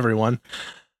alienate everyone.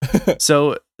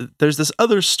 So there's this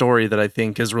other story that I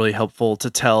think is really helpful to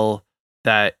tell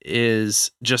that is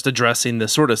just addressing the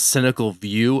sort of cynical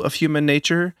view of human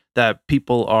nature, that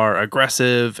people are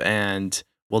aggressive and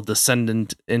will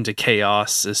descend into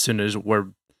chaos as soon as we're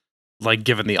like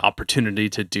given the opportunity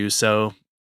to do so,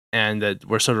 and that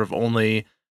we're sort of only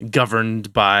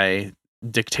governed by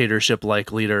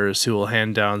dictatorship-like leaders who will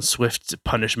hand down swift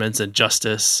punishments and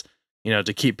justice, you know,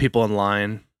 to keep people in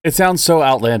line. It sounds so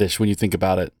outlandish when you think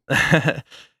about it.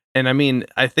 And I mean,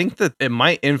 I think that it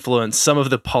might influence some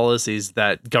of the policies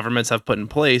that governments have put in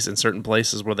place in certain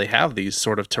places where they have these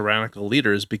sort of tyrannical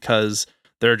leaders, because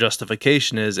their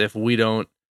justification is, if we don't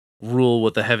rule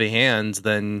with the heavy hands,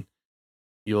 then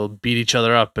you'll beat each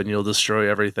other up and you'll destroy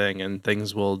everything and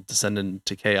things will descend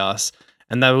into chaos.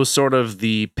 And that was sort of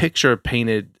the picture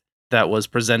painted that was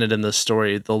presented in the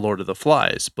story, The Lord of the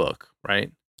Flies book,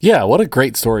 right? Yeah, what a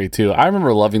great story, too. I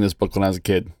remember loving this book when I was a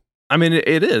kid. I mean,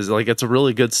 it is. Like, it's a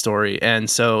really good story. And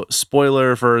so,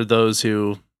 spoiler for those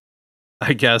who,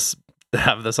 I guess,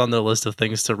 have this on their list of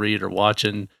things to read or watch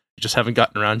and just haven't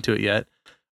gotten around to it yet.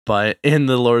 But in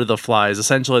The Lord of the Flies,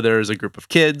 essentially there is a group of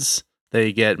kids.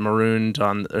 They get marooned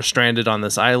or stranded on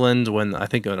this island when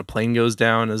a plane goes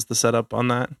down is the setup on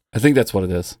that. I think that's what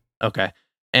it is. Okay.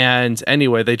 And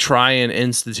anyway, they try and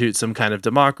institute some kind of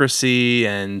democracy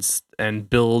and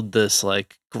build this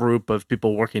like group of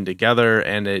people working together,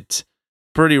 and it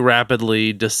pretty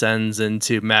rapidly descends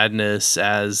into madness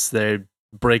as they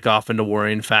break off into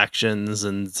warring factions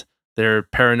and they're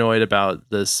paranoid about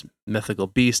this mythical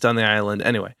beast on the island.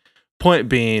 Anyway, point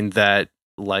being that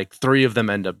like 3 of them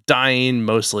end up dying,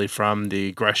 mostly from the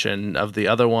aggression of the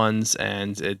other ones,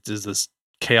 and it is this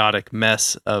chaotic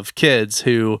mess of kids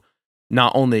who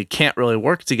not only can't really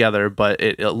work together, but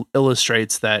it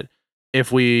illustrates that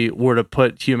if we were to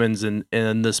put humans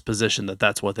in this position,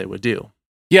 that's what they would do.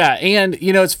 Yeah, and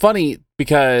you know, it's funny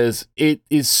because it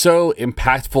is so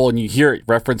impactful, and you hear it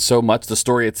referenced so much, the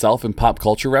story itself in pop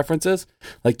culture references.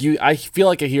 Like I feel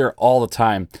like I hear it all the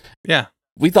time. Yeah.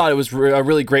 We thought it was a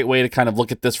really great way to kind of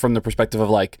look at this from the perspective of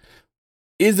like,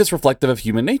 is this reflective of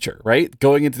human nature, right?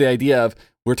 Going into the idea of,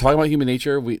 we're talking about human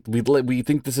nature. We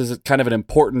think this is kind of an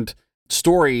important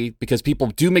story because people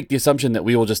do make the assumption that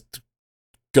we will just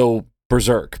go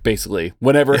berserk, basically,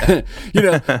 whenever,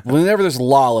 whenever there's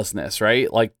lawlessness,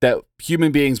 right? Like that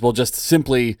human beings will just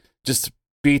simply just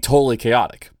be totally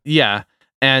chaotic. Yeah.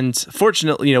 And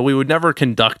fortunately, we would never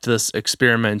conduct this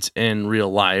experiment in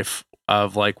real life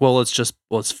of like, well,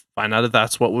 let's find out if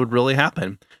that's what would really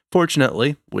happen.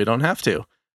 Fortunately, we don't have to.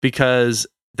 because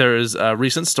there's a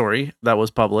recent story that was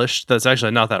published that's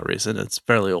actually not that recent. It's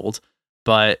fairly old,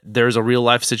 but there's a real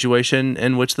life situation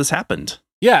in which this happened.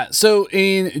 Yeah, so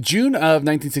in June of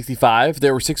 1965,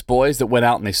 there were 6 boys that went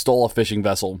out and they stole a fishing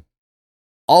vessel.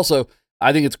 Also,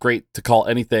 I think it's great to call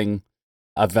anything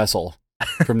a vessel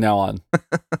from now on.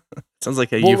 Sounds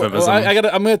like a euphemism.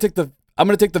 I'm gonna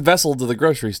take the vessel to the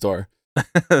grocery store.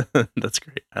 That's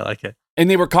great. I like it. And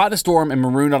they were caught in a storm and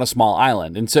marooned on a small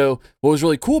island. And so what was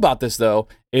really cool about this, though,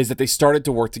 is that they started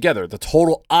to work together. The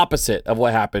total opposite of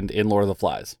what happened in Lord of the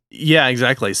Flies. Yeah,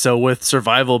 exactly. So with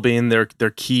survival being their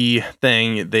key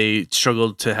thing, they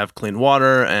struggled to have clean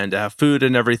water and to have food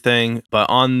and everything. But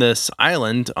on this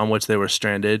island on which they were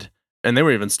stranded, and they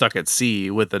were even stuck at sea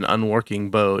with an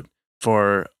unworking boat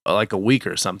for like a week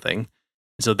or something.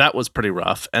 So that was pretty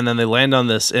rough. And then they land on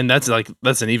this, and that's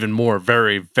an even more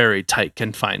very, very tight,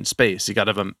 confined space. You got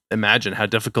to imagine how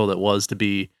difficult it was to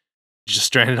be just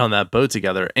stranded on that boat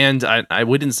together. And I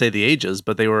wouldn't say the ages,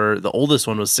 but the oldest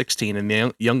one was 16 and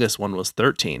the youngest one was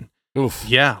 13. Oof.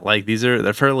 Yeah, like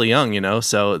they're fairly young, you know?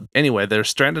 So anyway, they're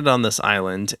stranded on this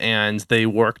island and they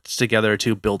worked together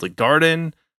to build a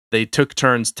garden. They took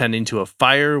turns tending to a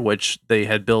fire, which they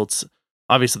had built.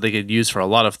 Obviously, they could use for a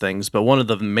lot of things, but one of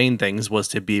the main things was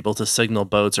to be able to signal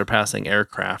boats or passing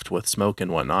aircraft with smoke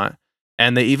and whatnot.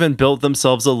 And they even built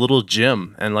themselves a little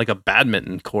gym and like a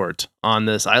badminton court on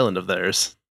this island of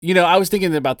theirs. You know, I was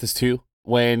thinking about this too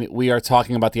when we are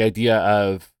talking about the idea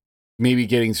of maybe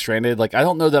getting stranded. Like, I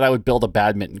don't know that I would build a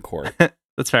badminton court.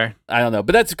 That's fair. I don't know,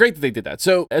 but that's great that they did that.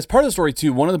 So as part of the story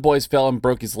too, one of the boys fell and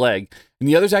broke his leg, and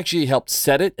the others actually helped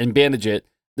set it and bandage it.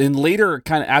 Then later,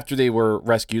 kind of after they were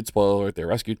rescued, spoiler alert, they were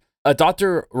rescued, a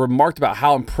doctor remarked about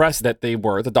how impressed that they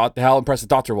were, how impressed the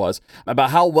doctor was,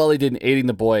 about how well they did in aiding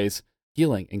the boys'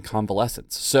 healing and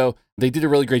convalescence. So they did a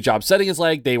really great job setting his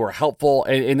leg. They were helpful.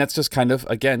 And that's just kind of,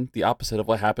 again, the opposite of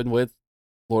what happened with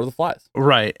Lord of the Flies.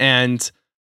 Right. And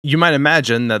you might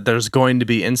imagine that there's going to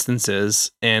be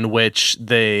instances in which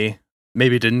they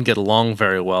maybe didn't get along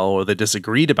very well or they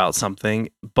disagreed about something.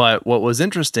 But what was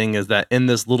interesting is that in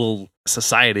this little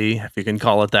society, if you can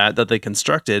call it that they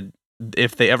constructed,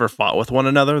 if they ever fought with one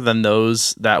another, then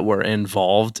those that were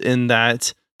involved in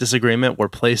that disagreement were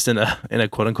placed in a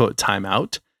quote unquote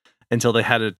timeout until they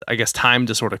had time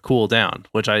to sort of cool down,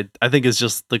 which I think is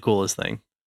just the coolest thing.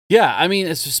 Yeah, I mean,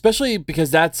 it's especially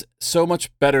because that's so much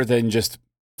better than just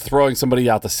throwing somebody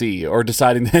out to sea or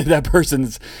deciding that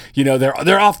person's,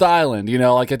 they're off the island,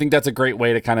 like I think that's a great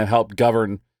way to kind of help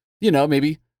govern,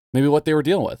 maybe what they were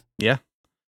dealing with. Yeah.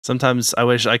 Sometimes I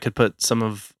wish I could put some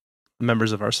of the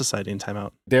members of our society in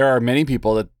timeout. There are many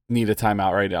people that need a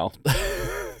timeout right now.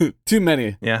 Too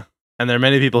many. Yeah. And there are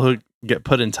many people who get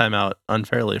put in timeout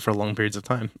unfairly for long periods of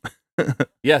time.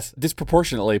 Yes,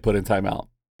 disproportionately put in timeout.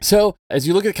 So as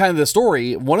you look at kind of the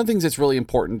story, one of the things that's really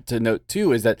important to note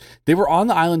too is that they were on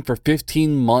the island for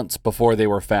 15 months before they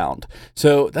were found.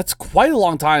 So that's quite a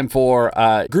long time for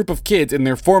a group of kids in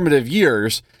their formative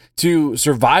years to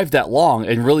survive that long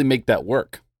and really make that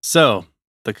work. So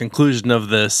the conclusion of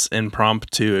this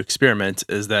impromptu experiment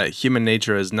is that human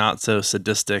nature is not so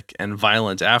sadistic and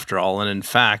violent after all. And in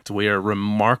fact, we are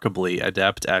remarkably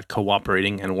adept at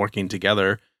cooperating and working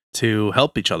together to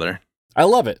help each other. I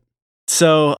love it.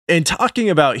 So in talking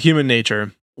about human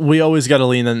nature, we always got to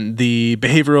lean on the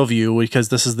behavioral view because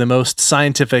this is the most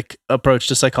scientific approach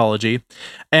to psychology.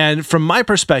 And from my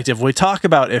perspective, we talk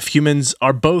about if humans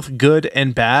are both good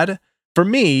and bad. For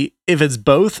me, if it's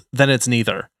both, then it's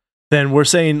neither. Then we're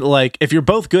saying, like, if you're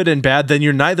both good and bad, then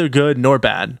you're neither good nor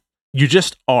bad. You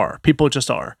just are. People just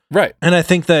are. Right. And I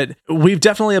think that we've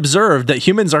definitely observed that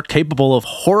humans are capable of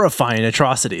horrifying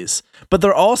atrocities, but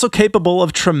they're also capable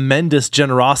of tremendous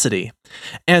generosity.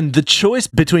 And the choice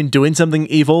between doing something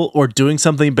evil or doing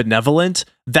something benevolent,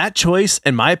 that choice,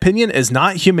 in my opinion, is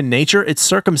not human nature. It's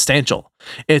circumstantial.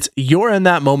 It's you're in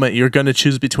that moment, you're going to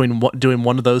choose between doing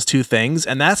one of those two things.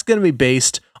 And that's going to be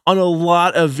based on a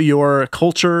lot of your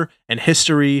culture and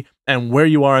history and where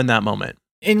you are in that moment.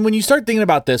 And when you start thinking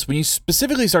about this, when you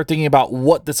specifically start thinking about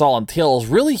what this all entails,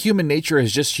 really human nature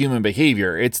is just human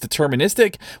behavior. It's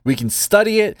deterministic. We can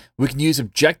study it. We can use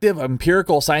objective,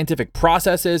 empirical, scientific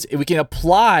processes. And we can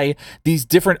apply these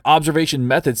different observation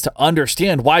methods to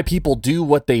understand why people do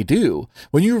what they do.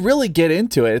 When you really get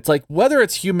into it, it's like whether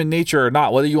it's human nature or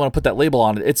not, whether you want to put that label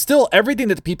on it, it's still everything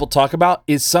that the people talk about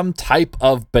is some type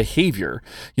of behavior.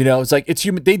 It's like it's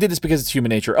human. They did this because it's human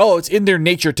nature. Oh, it's in their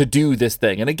nature to do this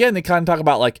thing. And again, they kind of talk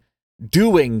about like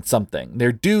doing something.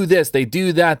 They do this, they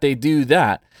do that, they do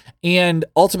that. And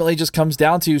ultimately just comes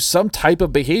down to some type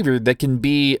of behavior that can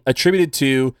be attributed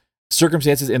to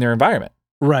circumstances in their environment.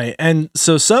 Right. And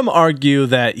so some argue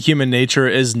that human nature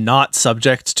is not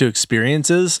subject to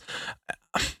experiences.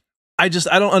 I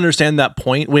don't understand that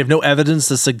point. We have no evidence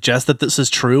to suggest that this is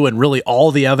true, and really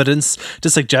all the evidence to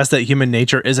suggest that human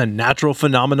nature is a natural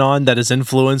phenomenon that is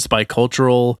influenced by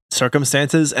cultural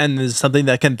circumstances and is something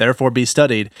that can therefore be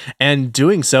studied. And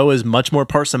doing so is much more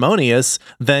parsimonious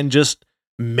than just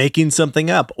making something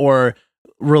up or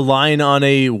relying on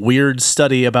a weird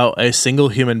study about a single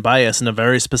human bias in a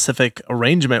very specific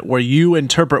arrangement where you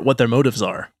interpret what their motives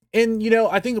are. And,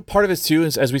 I think part of it too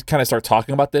is, as we kind of start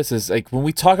talking about this, is like when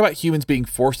we talk about humans being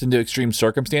forced into extreme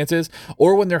circumstances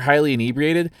or when they're highly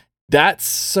inebriated, that's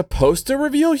supposed to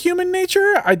reveal human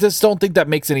nature. I just don't think that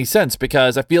makes any sense,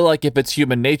 because I feel like if it's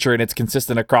human nature and it's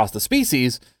consistent across the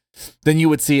species, then you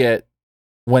would see it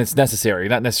when it's necessary,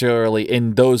 not necessarily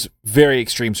in those very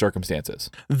extreme circumstances.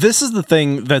 This is the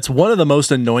thing that's one of the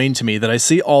most annoying to me that I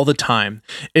see all the time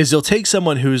is you'll take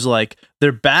someone who's like,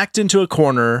 they're backed into a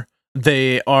corner,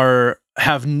 they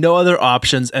have no other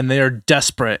options, and they are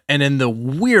desperate. And in the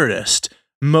weirdest,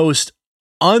 most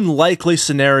unlikely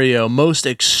scenario, most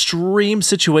extreme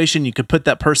situation you could put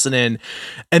that person in,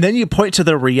 and then you point to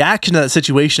their reaction to that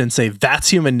situation and say, that's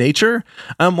human nature.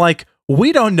 I'm like,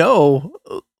 we don't know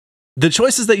the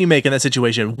choices that you make in that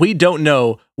situation. We don't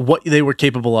know what they were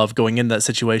capable of going into that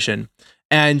situation.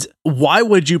 And why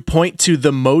would you point to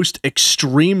the most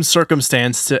extreme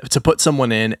circumstance to put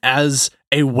someone in as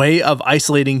a way of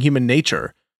isolating human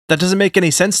nature? That doesn't make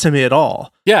any sense to me at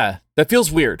all. Yeah, that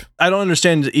feels weird. I don't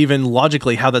understand even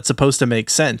logically how that's supposed to make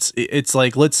sense. It's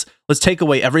like, let's take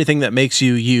away everything that makes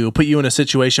you, put you in a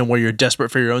situation where you're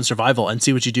desperate for your own survival and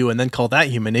see what you do, and then call that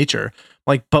human nature.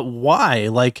 Like, but why?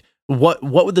 Like, what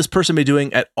would this person be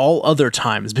doing at all other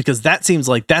times? Because that seems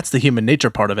like that's the human nature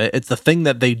part of it. It's the thing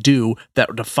that they do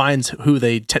that defines who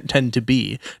they tend to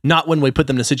be, not when we put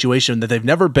them in a situation that they've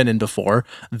never been in before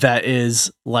that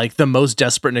is like the most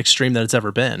desperate and extreme that it's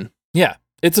ever been. Yeah,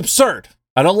 it's absurd.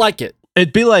 I don't like it.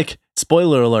 It'd be like,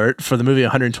 spoiler alert for the movie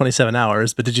 127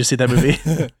 Hours, but did you see that movie?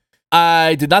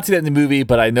 I did not see that in the movie,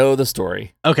 but I know the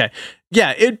story. Okay.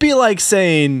 Yeah, it'd be like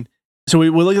saying, so we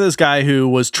look at this guy who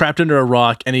was trapped under a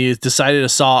rock and he decided to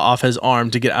saw off his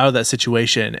arm to get out of that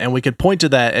situation. And we could point to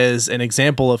that as an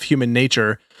example of human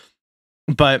nature.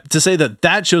 But to say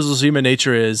that shows us human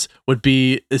nature would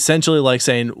be essentially like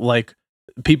saying, like,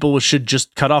 people should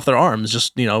just cut off their arms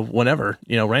just, whenever,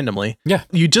 randomly. Yeah.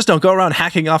 You just don't go around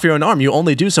hacking off your own arm. You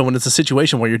only do so when it's a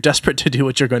situation where you're desperate to do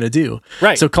what you're going to do.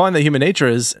 Right. So calling that human nature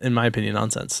is, in my opinion,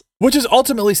 nonsense. Which is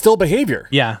ultimately still behavior.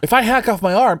 Yeah. If I hack off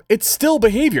my arm, it's still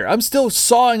behavior. I'm still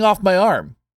sawing off my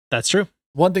arm. That's true.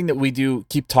 One thing that we do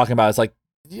keep talking about is like,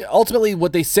 ultimately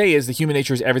what they say is the human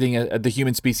nature is everything the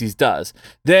human species does.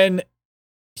 Then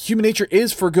human nature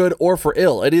is for good or for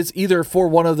ill. It is either for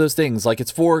one of those things, like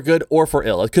it's for good or for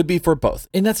ill. It could be for both.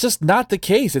 And that's just not the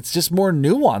case. It's just more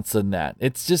nuanced than that.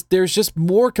 It's just, there's just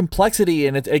more complexity.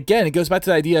 And it goes back to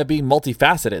the idea of being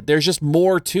multifaceted. There's just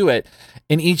more to it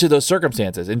in each of those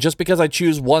circumstances. And just because I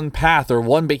choose one path or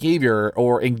one behavior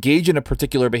or engage in a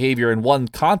particular behavior in one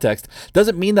context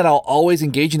doesn't mean that I'll always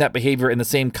engage in that behavior in the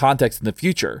same context in the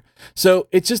future. So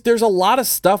it's just, there's a lot of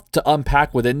stuff to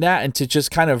unpack within that, and to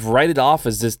just kind of write it off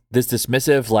as this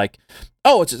dismissive, like,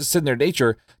 oh, it's just in their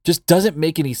nature, just doesn't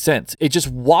make any sense. It just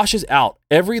washes out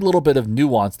every little bit of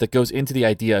nuance that goes into the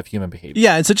idea of human behavior.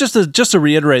 Yeah, and so just to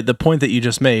reiterate the point that you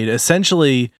just made,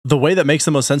 essentially the way that makes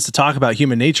the most sense to talk about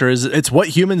human nature is it's what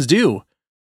humans do.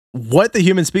 What the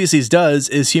human species does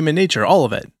is human nature, all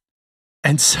of it.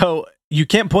 And so you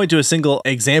can't point to a single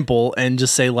example and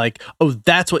just say like, oh,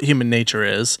 that's what human nature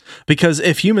is. Because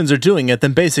if humans are doing it,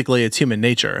 then basically it's human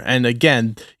nature. And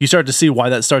again, you start to see why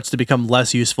that starts to become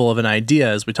less useful of an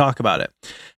idea as we talk about it.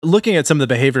 Looking at some of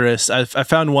the behaviorists, I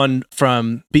found one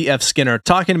from B.F. Skinner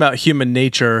talking about human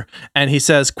nature. And he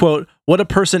says, quote, what a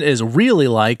person is really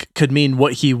like could mean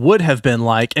what he would have been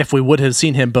like if we would have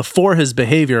seen him before his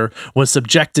behavior was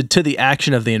subjected to the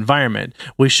action of the environment.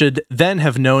 We should then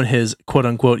have known his quote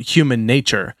unquote human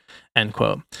nature, end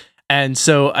quote. And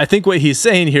so I think what he's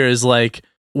saying here is like,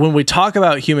 when we talk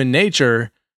about human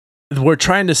nature, we're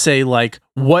trying to say like,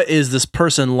 what is this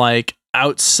person like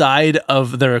outside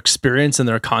of their experience and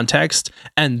their context?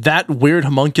 And that weird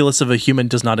homunculus of a human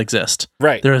does not exist.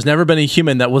 Right. There has never been a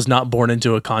human that was not born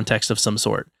into a context of some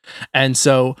sort. And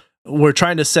so we're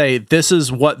trying to say this is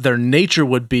what their nature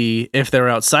would be if they're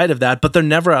outside of that, but they're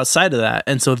never outside of that.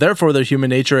 And so therefore their human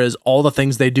nature is all the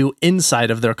things they do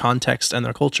inside of their context and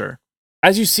their culture.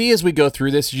 As you see, as we go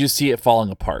through this, you just see it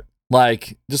falling apart.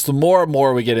 Like, just the more and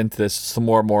more we get into this, the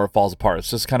more and more it falls apart. It's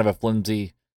just kind of a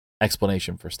flimsy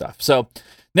explanation for stuff. So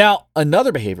now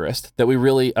another behaviorist that we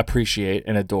really appreciate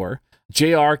and adore,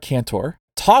 J.R. Cantor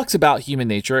talks about human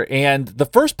nature, and the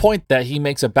first point that he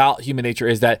makes about human nature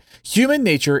is that human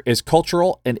nature is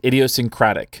cultural and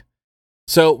idiosyncratic.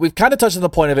 So we've kind of touched on the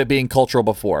point of it being cultural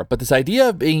before, but this idea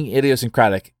of being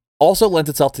idiosyncratic also lends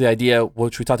itself to the idea,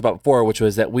 which we talked about before, which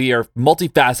was that we are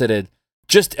multifaceted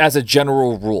just as a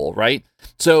general rule, right?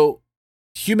 So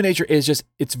human nature is just,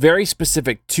 it's very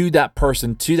specific to that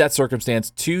person, to that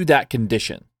circumstance, to that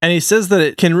condition. And he says that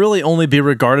it can really only be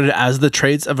regarded as the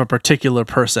traits of a particular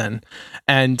person.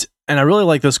 And I really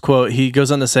like this quote. He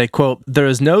goes on to say, quote, "There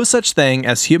is no such thing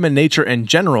as human nature in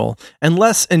general,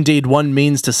 unless indeed one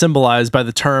means to symbolize by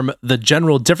the term the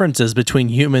general differences between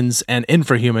humans and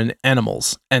infrahuman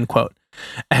animals," end quote.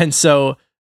 And so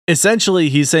essentially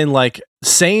he's saying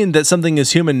that something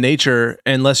is human nature,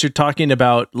 unless you're talking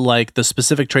about like the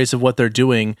specific traits of what they're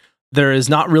doing, there is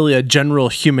not really a general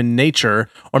human nature.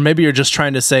 Or maybe you're just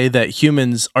trying to say that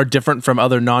humans are different from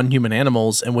other non-human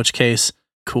animals, in which case,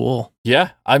 cool. Yeah,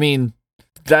 I mean,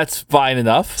 that's fine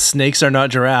enough. Snakes are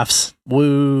not giraffes.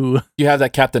 Woo. You have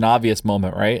that Captain Obvious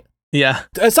moment, right? Yeah.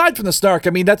 Aside from the snark, I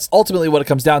mean, that's ultimately what it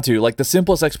comes down to. Like, the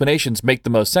simplest explanations make the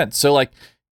most sense. So, like,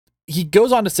 he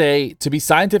goes on to say, to be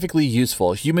scientifically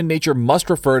useful, human nature must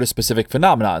refer to specific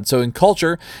phenomenon. So in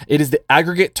culture, it is the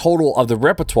aggregate total of the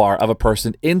repertoire of a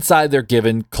person inside their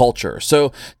given culture.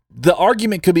 So the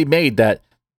argument could be made that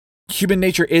human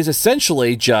nature is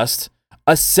essentially just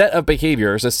a set of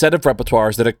behaviors, a set of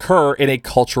repertoires that occur in a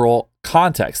cultural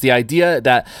context. The idea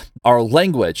that our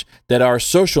language, that our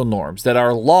social norms, that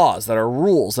our laws, that our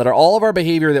rules, that are all of our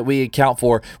behavior that we account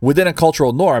for within a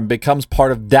cultural norm becomes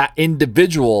part of that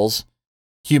individual's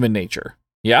human nature.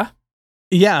 Yeah?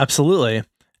 Yeah, absolutely.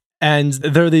 And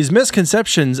there are these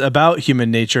misconceptions about human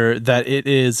nature that it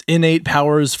is innate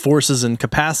powers, forces, and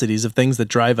capacities of things that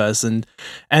drive us. And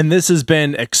this has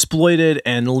been exploited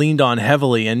and leaned on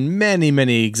heavily in many,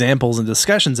 many examples and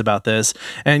discussions about this.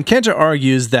 And Cantor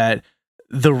argues that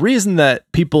the reason that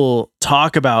people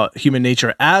talk about human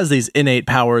nature as these innate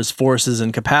powers, forces,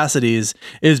 and capacities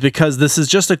is because this is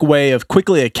just a way of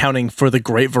quickly accounting for the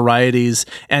great varieties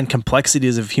and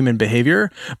complexities of human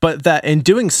behavior, but that in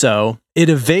doing so, it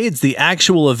evades the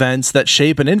actual events that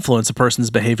shape and influence a person's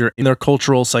behavior in their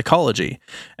cultural psychology.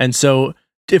 And so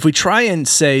if we try and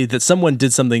say that someone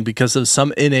did something because of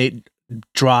some innate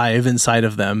drive inside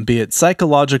of them, be it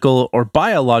psychological or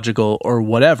biological or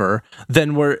whatever,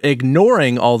 then we're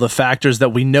ignoring all the factors that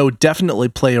we know definitely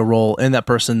play a role in that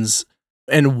person's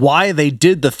and why they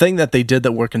did the thing that they did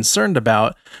that we're concerned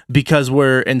about, because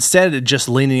we're instead just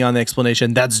leaning on the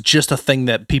explanation that's just a thing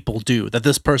that people do, that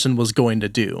this person was going to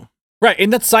do. Right,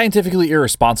 and that's scientifically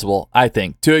irresponsible, I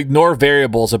think, to ignore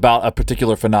variables about a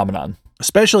particular phenomenon.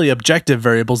 Especially objective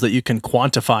variables that you can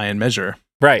quantify and measure.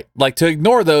 Right. Like, to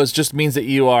ignore those just means that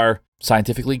you are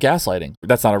scientifically gaslighting.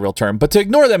 That's not a real term, but to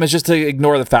ignore them is just to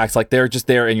ignore the facts. Like, they're just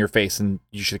there in your face and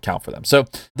you should account for them. So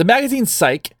the magazine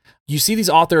Psych, you see these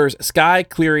authors, Skye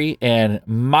Cleary and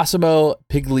Massimo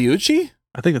Pigliucci.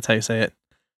 I think that's how you say it.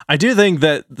 I do think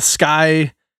that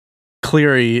Skye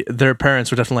Cleary, their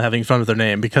parents were definitely having fun with their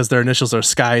name because their initials are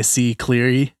Skye C.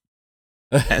 Cleary.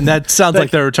 And that sounds like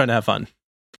they were trying to have fun.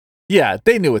 Yeah,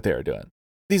 they knew what they were doing.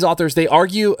 These authors, they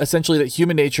argue essentially that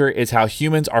human nature is how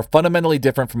humans are fundamentally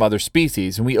different from other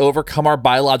species, and we overcome our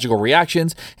biological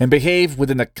reactions and behave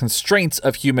within the constraints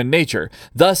of human nature.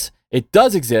 Thus, it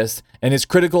does exist and is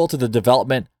critical to the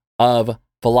development of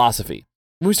philosophy.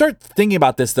 When we start thinking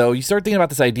about this, though, you start thinking about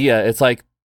this idea, it's like,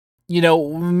 you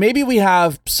know, maybe we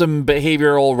have some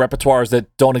behavioral repertoires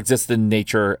that don't exist in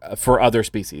nature for other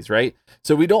species, right?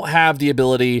 So we don't have the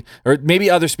ability, or maybe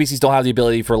other species don't have the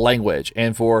ability for language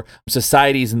and for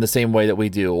societies in the same way that we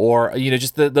do, or, you know,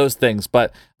 just those things.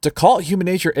 But to call it human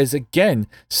nature is, again,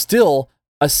 still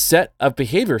a set of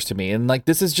behaviors to me. And like,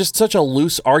 this is just such a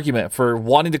loose argument for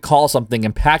wanting to call something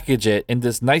and package it in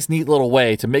this nice, neat little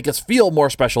way to make us feel more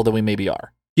special than we maybe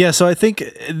are. Yeah, so I think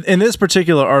in this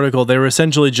particular article, they were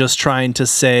essentially just trying to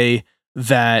say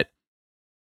that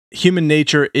human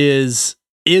nature is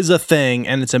a thing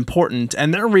and it's important.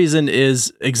 And their reason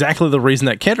is exactly the reason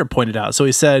that Cantor pointed out. So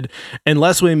he said,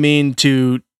 unless we mean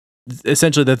to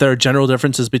essentially that there are general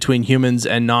differences between humans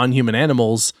and non-human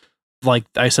animals, like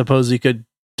I suppose you could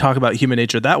talk about human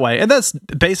nature that way. And that's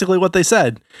basically what they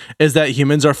said, is that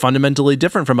humans are fundamentally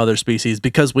different from other species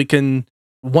because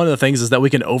one of the things is that we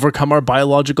can overcome our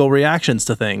biological reactions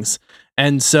to things.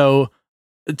 And so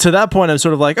to that point, I'm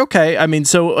sort of like, okay, I mean,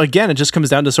 so again, it just comes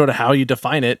down to sort of how you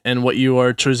define it and what you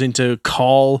are choosing to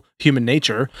call human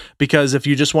nature. Because if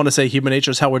you just want to say human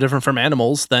nature is how we're different from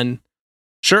animals, then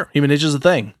sure, human nature is a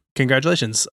thing.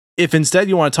 Congratulations. if instead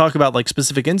you want to talk about like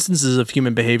specific instances of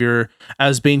human behavior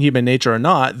as being human nature or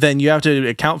not, then you have to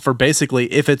account for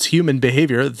basically if it's human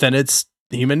behavior, then it's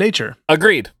human nature.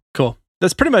 Agreed. Cool.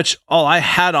 That's pretty much all I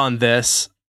had on this.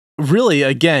 Really,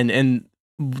 again, and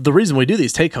the reason we do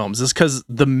these take homes is because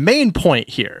the main point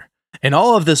here in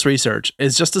all of this research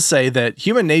is just to say that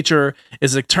human nature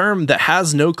is a term that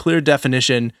has no clear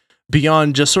definition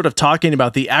beyond just sort of talking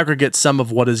about the aggregate sum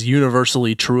of what is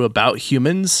universally true about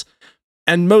humans.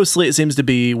 And mostly it seems to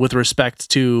be with respect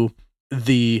to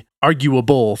the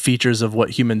arguable features of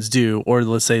what humans do, or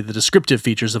let's say the descriptive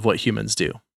features of what humans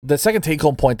do. The second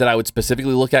take-home point that I would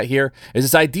specifically look at here is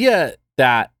this idea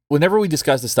that whenever we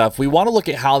discuss this stuff, we want to look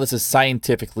at how this is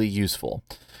scientifically useful.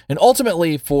 And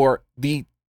ultimately, for the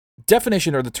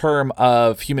definition or the term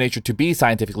of human nature to be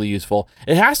scientifically useful,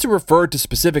 it has to refer to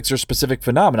specifics or specific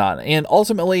phenomenon. And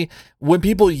ultimately, when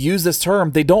people use this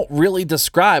term, they don't really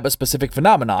describe a specific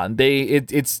phenomenon.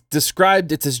 It's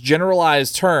described, it's this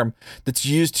generalized term that's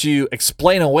used to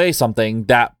explain away something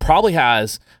that probably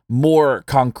has more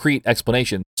concrete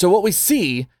explanation. So what we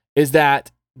see is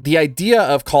that the idea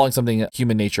of calling something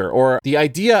human nature, or the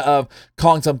idea of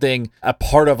calling something a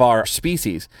part of our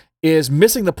species, is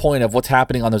missing the point of what's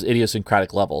happening on those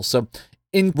idiosyncratic levels. So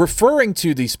in referring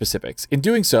to these specifics, in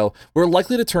doing so, we're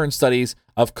likely to turn studies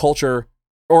of culture,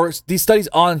 or these studies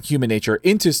on human nature,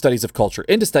 into studies of culture,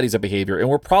 into studies of behavior, and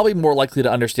we're probably more likely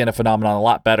to understand a phenomenon a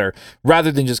lot better,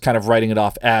 rather than just kind of writing it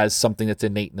off as something that's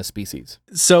innate in the species.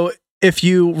 So if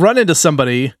you run into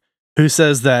somebody who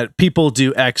says that people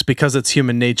do X because it's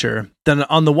human nature, then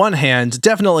on the one hand,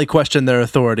 definitely question their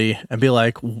authority and be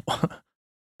like,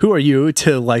 who are you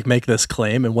to like make this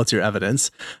claim and what's your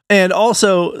evidence? And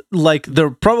also, like,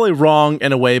 they're probably wrong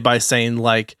in a way by saying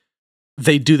like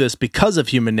they do this because of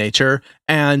human nature,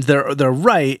 and they're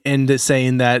right in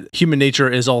saying that human nature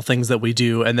is all things that we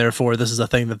do, and therefore this is a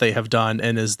thing that they have done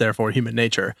and is therefore human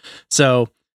nature. So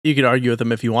you could argue with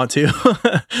them if you want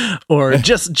to, or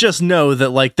just know that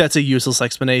like that's a useless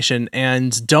explanation,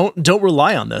 and don't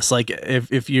rely on this. Like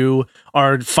if you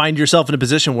find yourself in a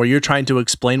position where you're trying to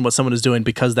explain what someone is doing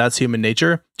because that's human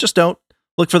nature, just don't.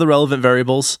 Look for the relevant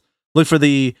variables. Look for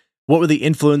what were the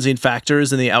influencing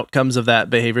factors and the outcomes of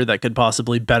that behavior that could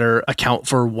possibly better account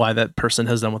for why that person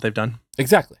has done what they've done.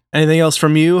 Exactly. Anything else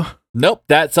from you? Nope,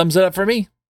 that sums it up for me.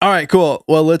 All right, cool.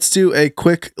 Well, let's do a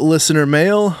quick listener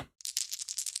mail.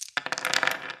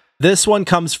 This one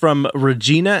comes from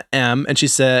Regina M, and she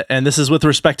said, and this is with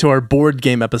respect to our board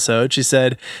game episode. She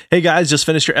said, "Hey guys, just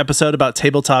finished your episode about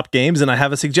tabletop games, and I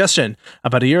have a suggestion.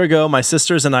 About a year ago, my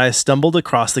sisters and I stumbled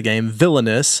across the game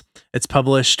Villainous. It's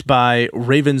published by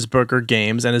Ravensburger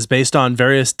Games and is based on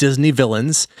various Disney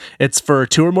villains. It's for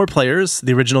 2 or more players.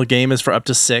 The original game is for up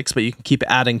to 6, but you can keep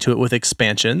adding to it with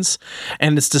expansions.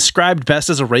 And it's described best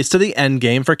as a race to the end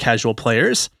game for casual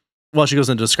players." Well, she goes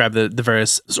into describe the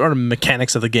various sort of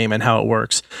mechanics of the game and how it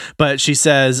works. But she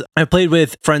says, "I've played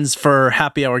with friends for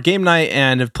happy hour game night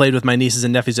and have played with my nieces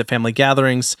and nephews at family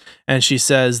gatherings." And she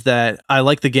says that I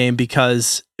like the game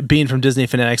because being from Disney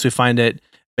fanatics, we find it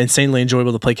insanely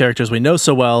enjoyable to play characters we know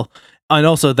so well. And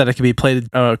also that it can be played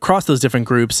across those different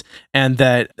groups, and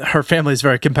that her family is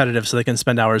very competitive, so they can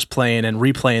spend hours playing and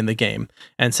replaying the game,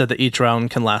 and said that each round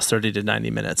can last 30 to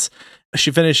 90 minutes. She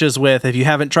finishes with, "If you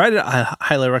haven't tried it, I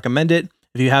highly recommend it.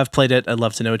 If you have played it, I'd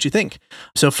love to know what you think."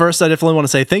 So first, I definitely want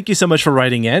to say thank you so much for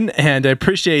writing in, and I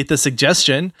appreciate the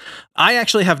suggestion. I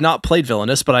actually have not played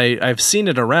Villainous, but I've seen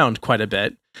it around quite a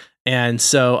bit. And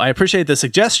so I appreciate the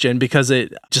suggestion because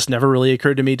it just never really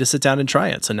occurred to me to sit down and try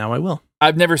it. So now I will.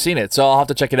 I've never seen it, so I'll have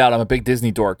to check it out. I'm a big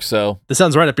Disney dork, so This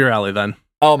sounds right up your alley then.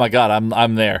 oh my god,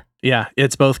 I'm there. Yeah,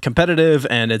 it's both competitive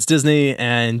and it's Disney,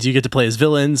 and you get to play as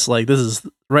villains. Like, this is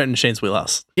right in Shane's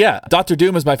wheelhouse. Yeah, Dr.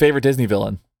 Doom is my favorite Disney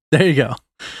villain. There you go.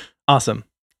 Awesome.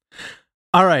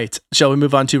 All right, shall we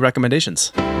move on to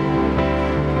recommendations?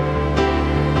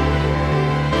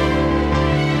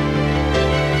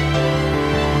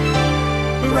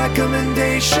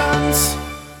 Recommendations.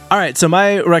 All right, so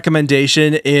my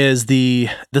recommendation is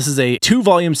this is a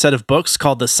 2-volume set of books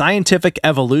called The Scientific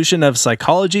Evolution of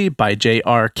Psychology by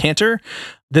J.R. Cantor.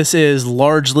 This is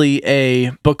largely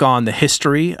a book on the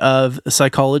history of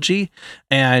psychology,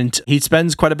 and he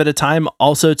spends quite a bit of time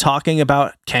also talking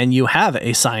about, can you have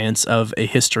a science of a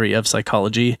history of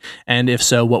psychology, and if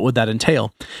so, what would that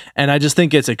entail? And I just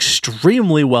think it's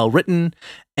extremely well written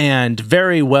and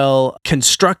very well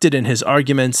constructed in his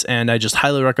arguments, and I just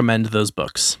highly recommend those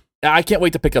books. I can't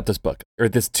wait to pick up this book, or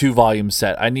this 2-volume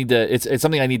set. It's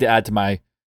something I need to add to my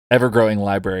ever-growing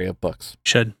library of books.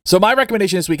 Should. So my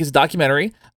recommendation this week is a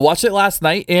documentary. Watched it last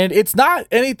night, and it's not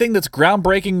anything that's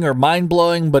groundbreaking or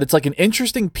mind-blowing, but it's like an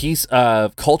interesting piece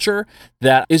of culture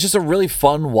that is just a really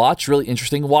fun watch, really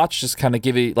interesting watch, just kind of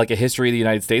give you like a history of the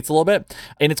United States a little bit.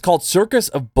 And it's called Circus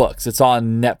of Books. It's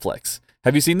on Netflix.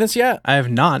 Have you seen this yet? I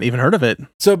have not even heard of it.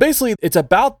 So basically, it's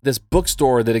about this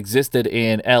bookstore that existed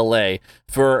in LA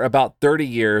for about 30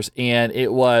 years, and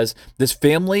it was this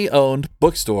family-owned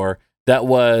bookstore that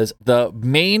was the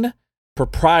main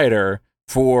proprietor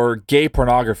for gay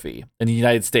pornography in the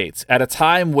United States at a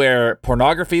time where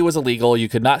pornography was illegal. You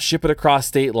could not ship it across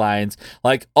state lines.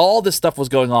 Like, all this stuff was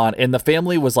going on, and the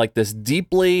family was like this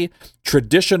deeply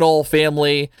traditional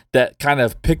family that kind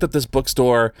of picked up this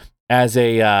bookstore as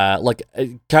a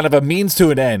kind of a means to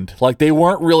an end. Like, they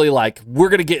weren't really like, we're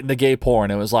going to get into gay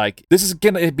porn. It was like, this is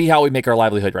going to be how we make our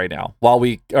livelihood right now while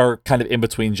we are kind of in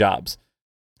between jobs.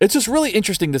 It's just really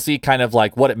interesting to see kind of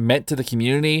like what it meant to the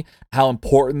community, how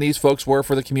important these folks were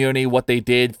for the community, what they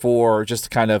did for just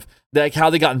kind of like how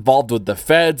they got involved with the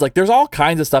feds. Like, there's all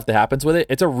kinds of stuff that happens with it.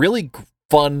 It's a really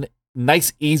fun,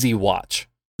 nice, easy watch.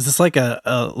 Is this like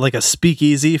a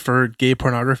speakeasy for gay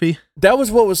pornography? That was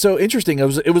what was so interesting. It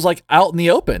was like out in the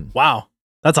open. Wow.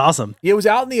 That's awesome. It was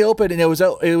out in the open, and it was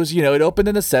it opened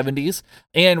in the 70s.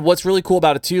 And what's really cool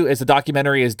about it too is the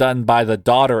documentary is done by the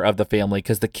daughter of the family,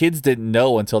 because the kids didn't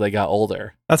know until they got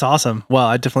older. That's awesome. Well,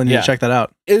 I definitely need to check that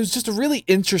out. It was just a really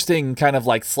interesting kind of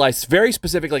like slice, very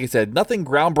specific, like I said, nothing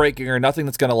groundbreaking or nothing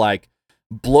that's gonna like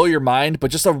blow your mind, but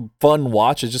just a fun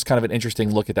watch. It's just kind of an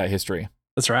interesting look at that history.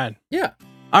 That's rad. Yeah.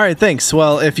 All right, thanks.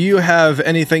 Well, if you have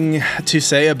anything to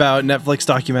say about Netflix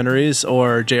documentaries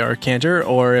or J.R. Cantor,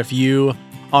 or if you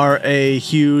are a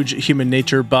huge human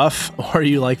nature buff, or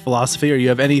you like philosophy, or you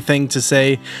have anything to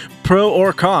say pro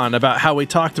or con about how we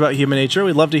talked about human nature,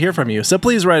 we'd love to hear from you. So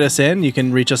please write us in. You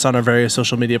can reach us on our various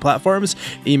social media platforms.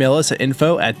 Email us at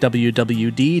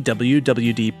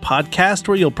info@wwd.podcast,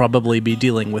 where you'll probably be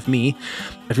dealing with me.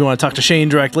 If you want to talk to Shane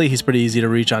directly, he's pretty easy to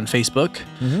reach on Facebook.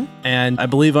 Mm-hmm. And I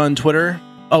believe on Twitter.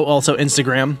 Oh, also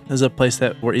Instagram is a place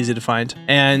that we're easy to find.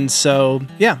 And so,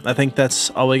 yeah, I think that's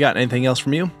all we got. Anything else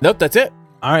from you? Nope, that's it.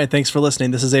 All right, thanks for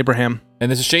listening. This is Abraham.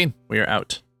 And this is Shane. We are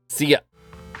out. See ya.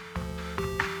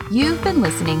 You've been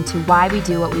listening to Why We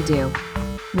Do What We Do.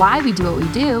 Why We Do What We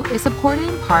Do is supported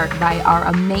in part by our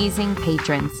amazing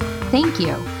patrons. Thank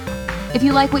you. If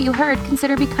you like what you heard,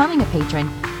 consider becoming a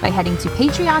patron by heading to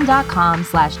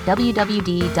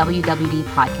patreon.com/WWDWWD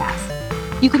podcast.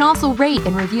 You can also rate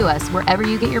and review us wherever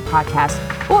you get your podcasts,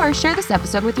 or share this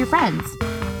episode with your friends.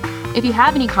 If you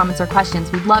have any comments or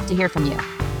questions, we'd love to hear from you.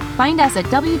 Find us at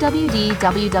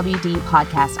WWDWWD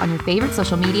podcast on your favorite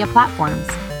social media platforms.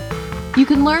 You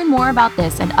can learn more about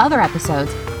this and other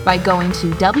episodes by going to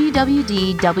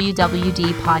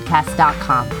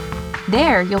www.wwdpodcast.com.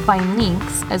 There, you'll find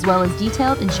links as well as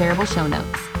detailed and shareable show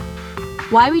notes.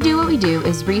 Why We Do What We Do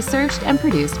is researched and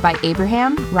produced by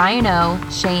Abraham, Ryan O,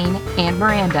 Shane, and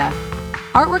Miranda.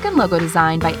 Artwork and logo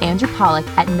design by Andrew Pollock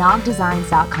at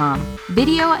nogdesigns.com.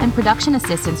 Video and production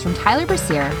assistance from Tyler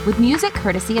Brasier, with music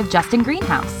courtesy of Justin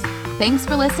Greenhouse. Thanks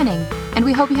for listening, and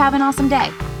we hope you have an awesome day.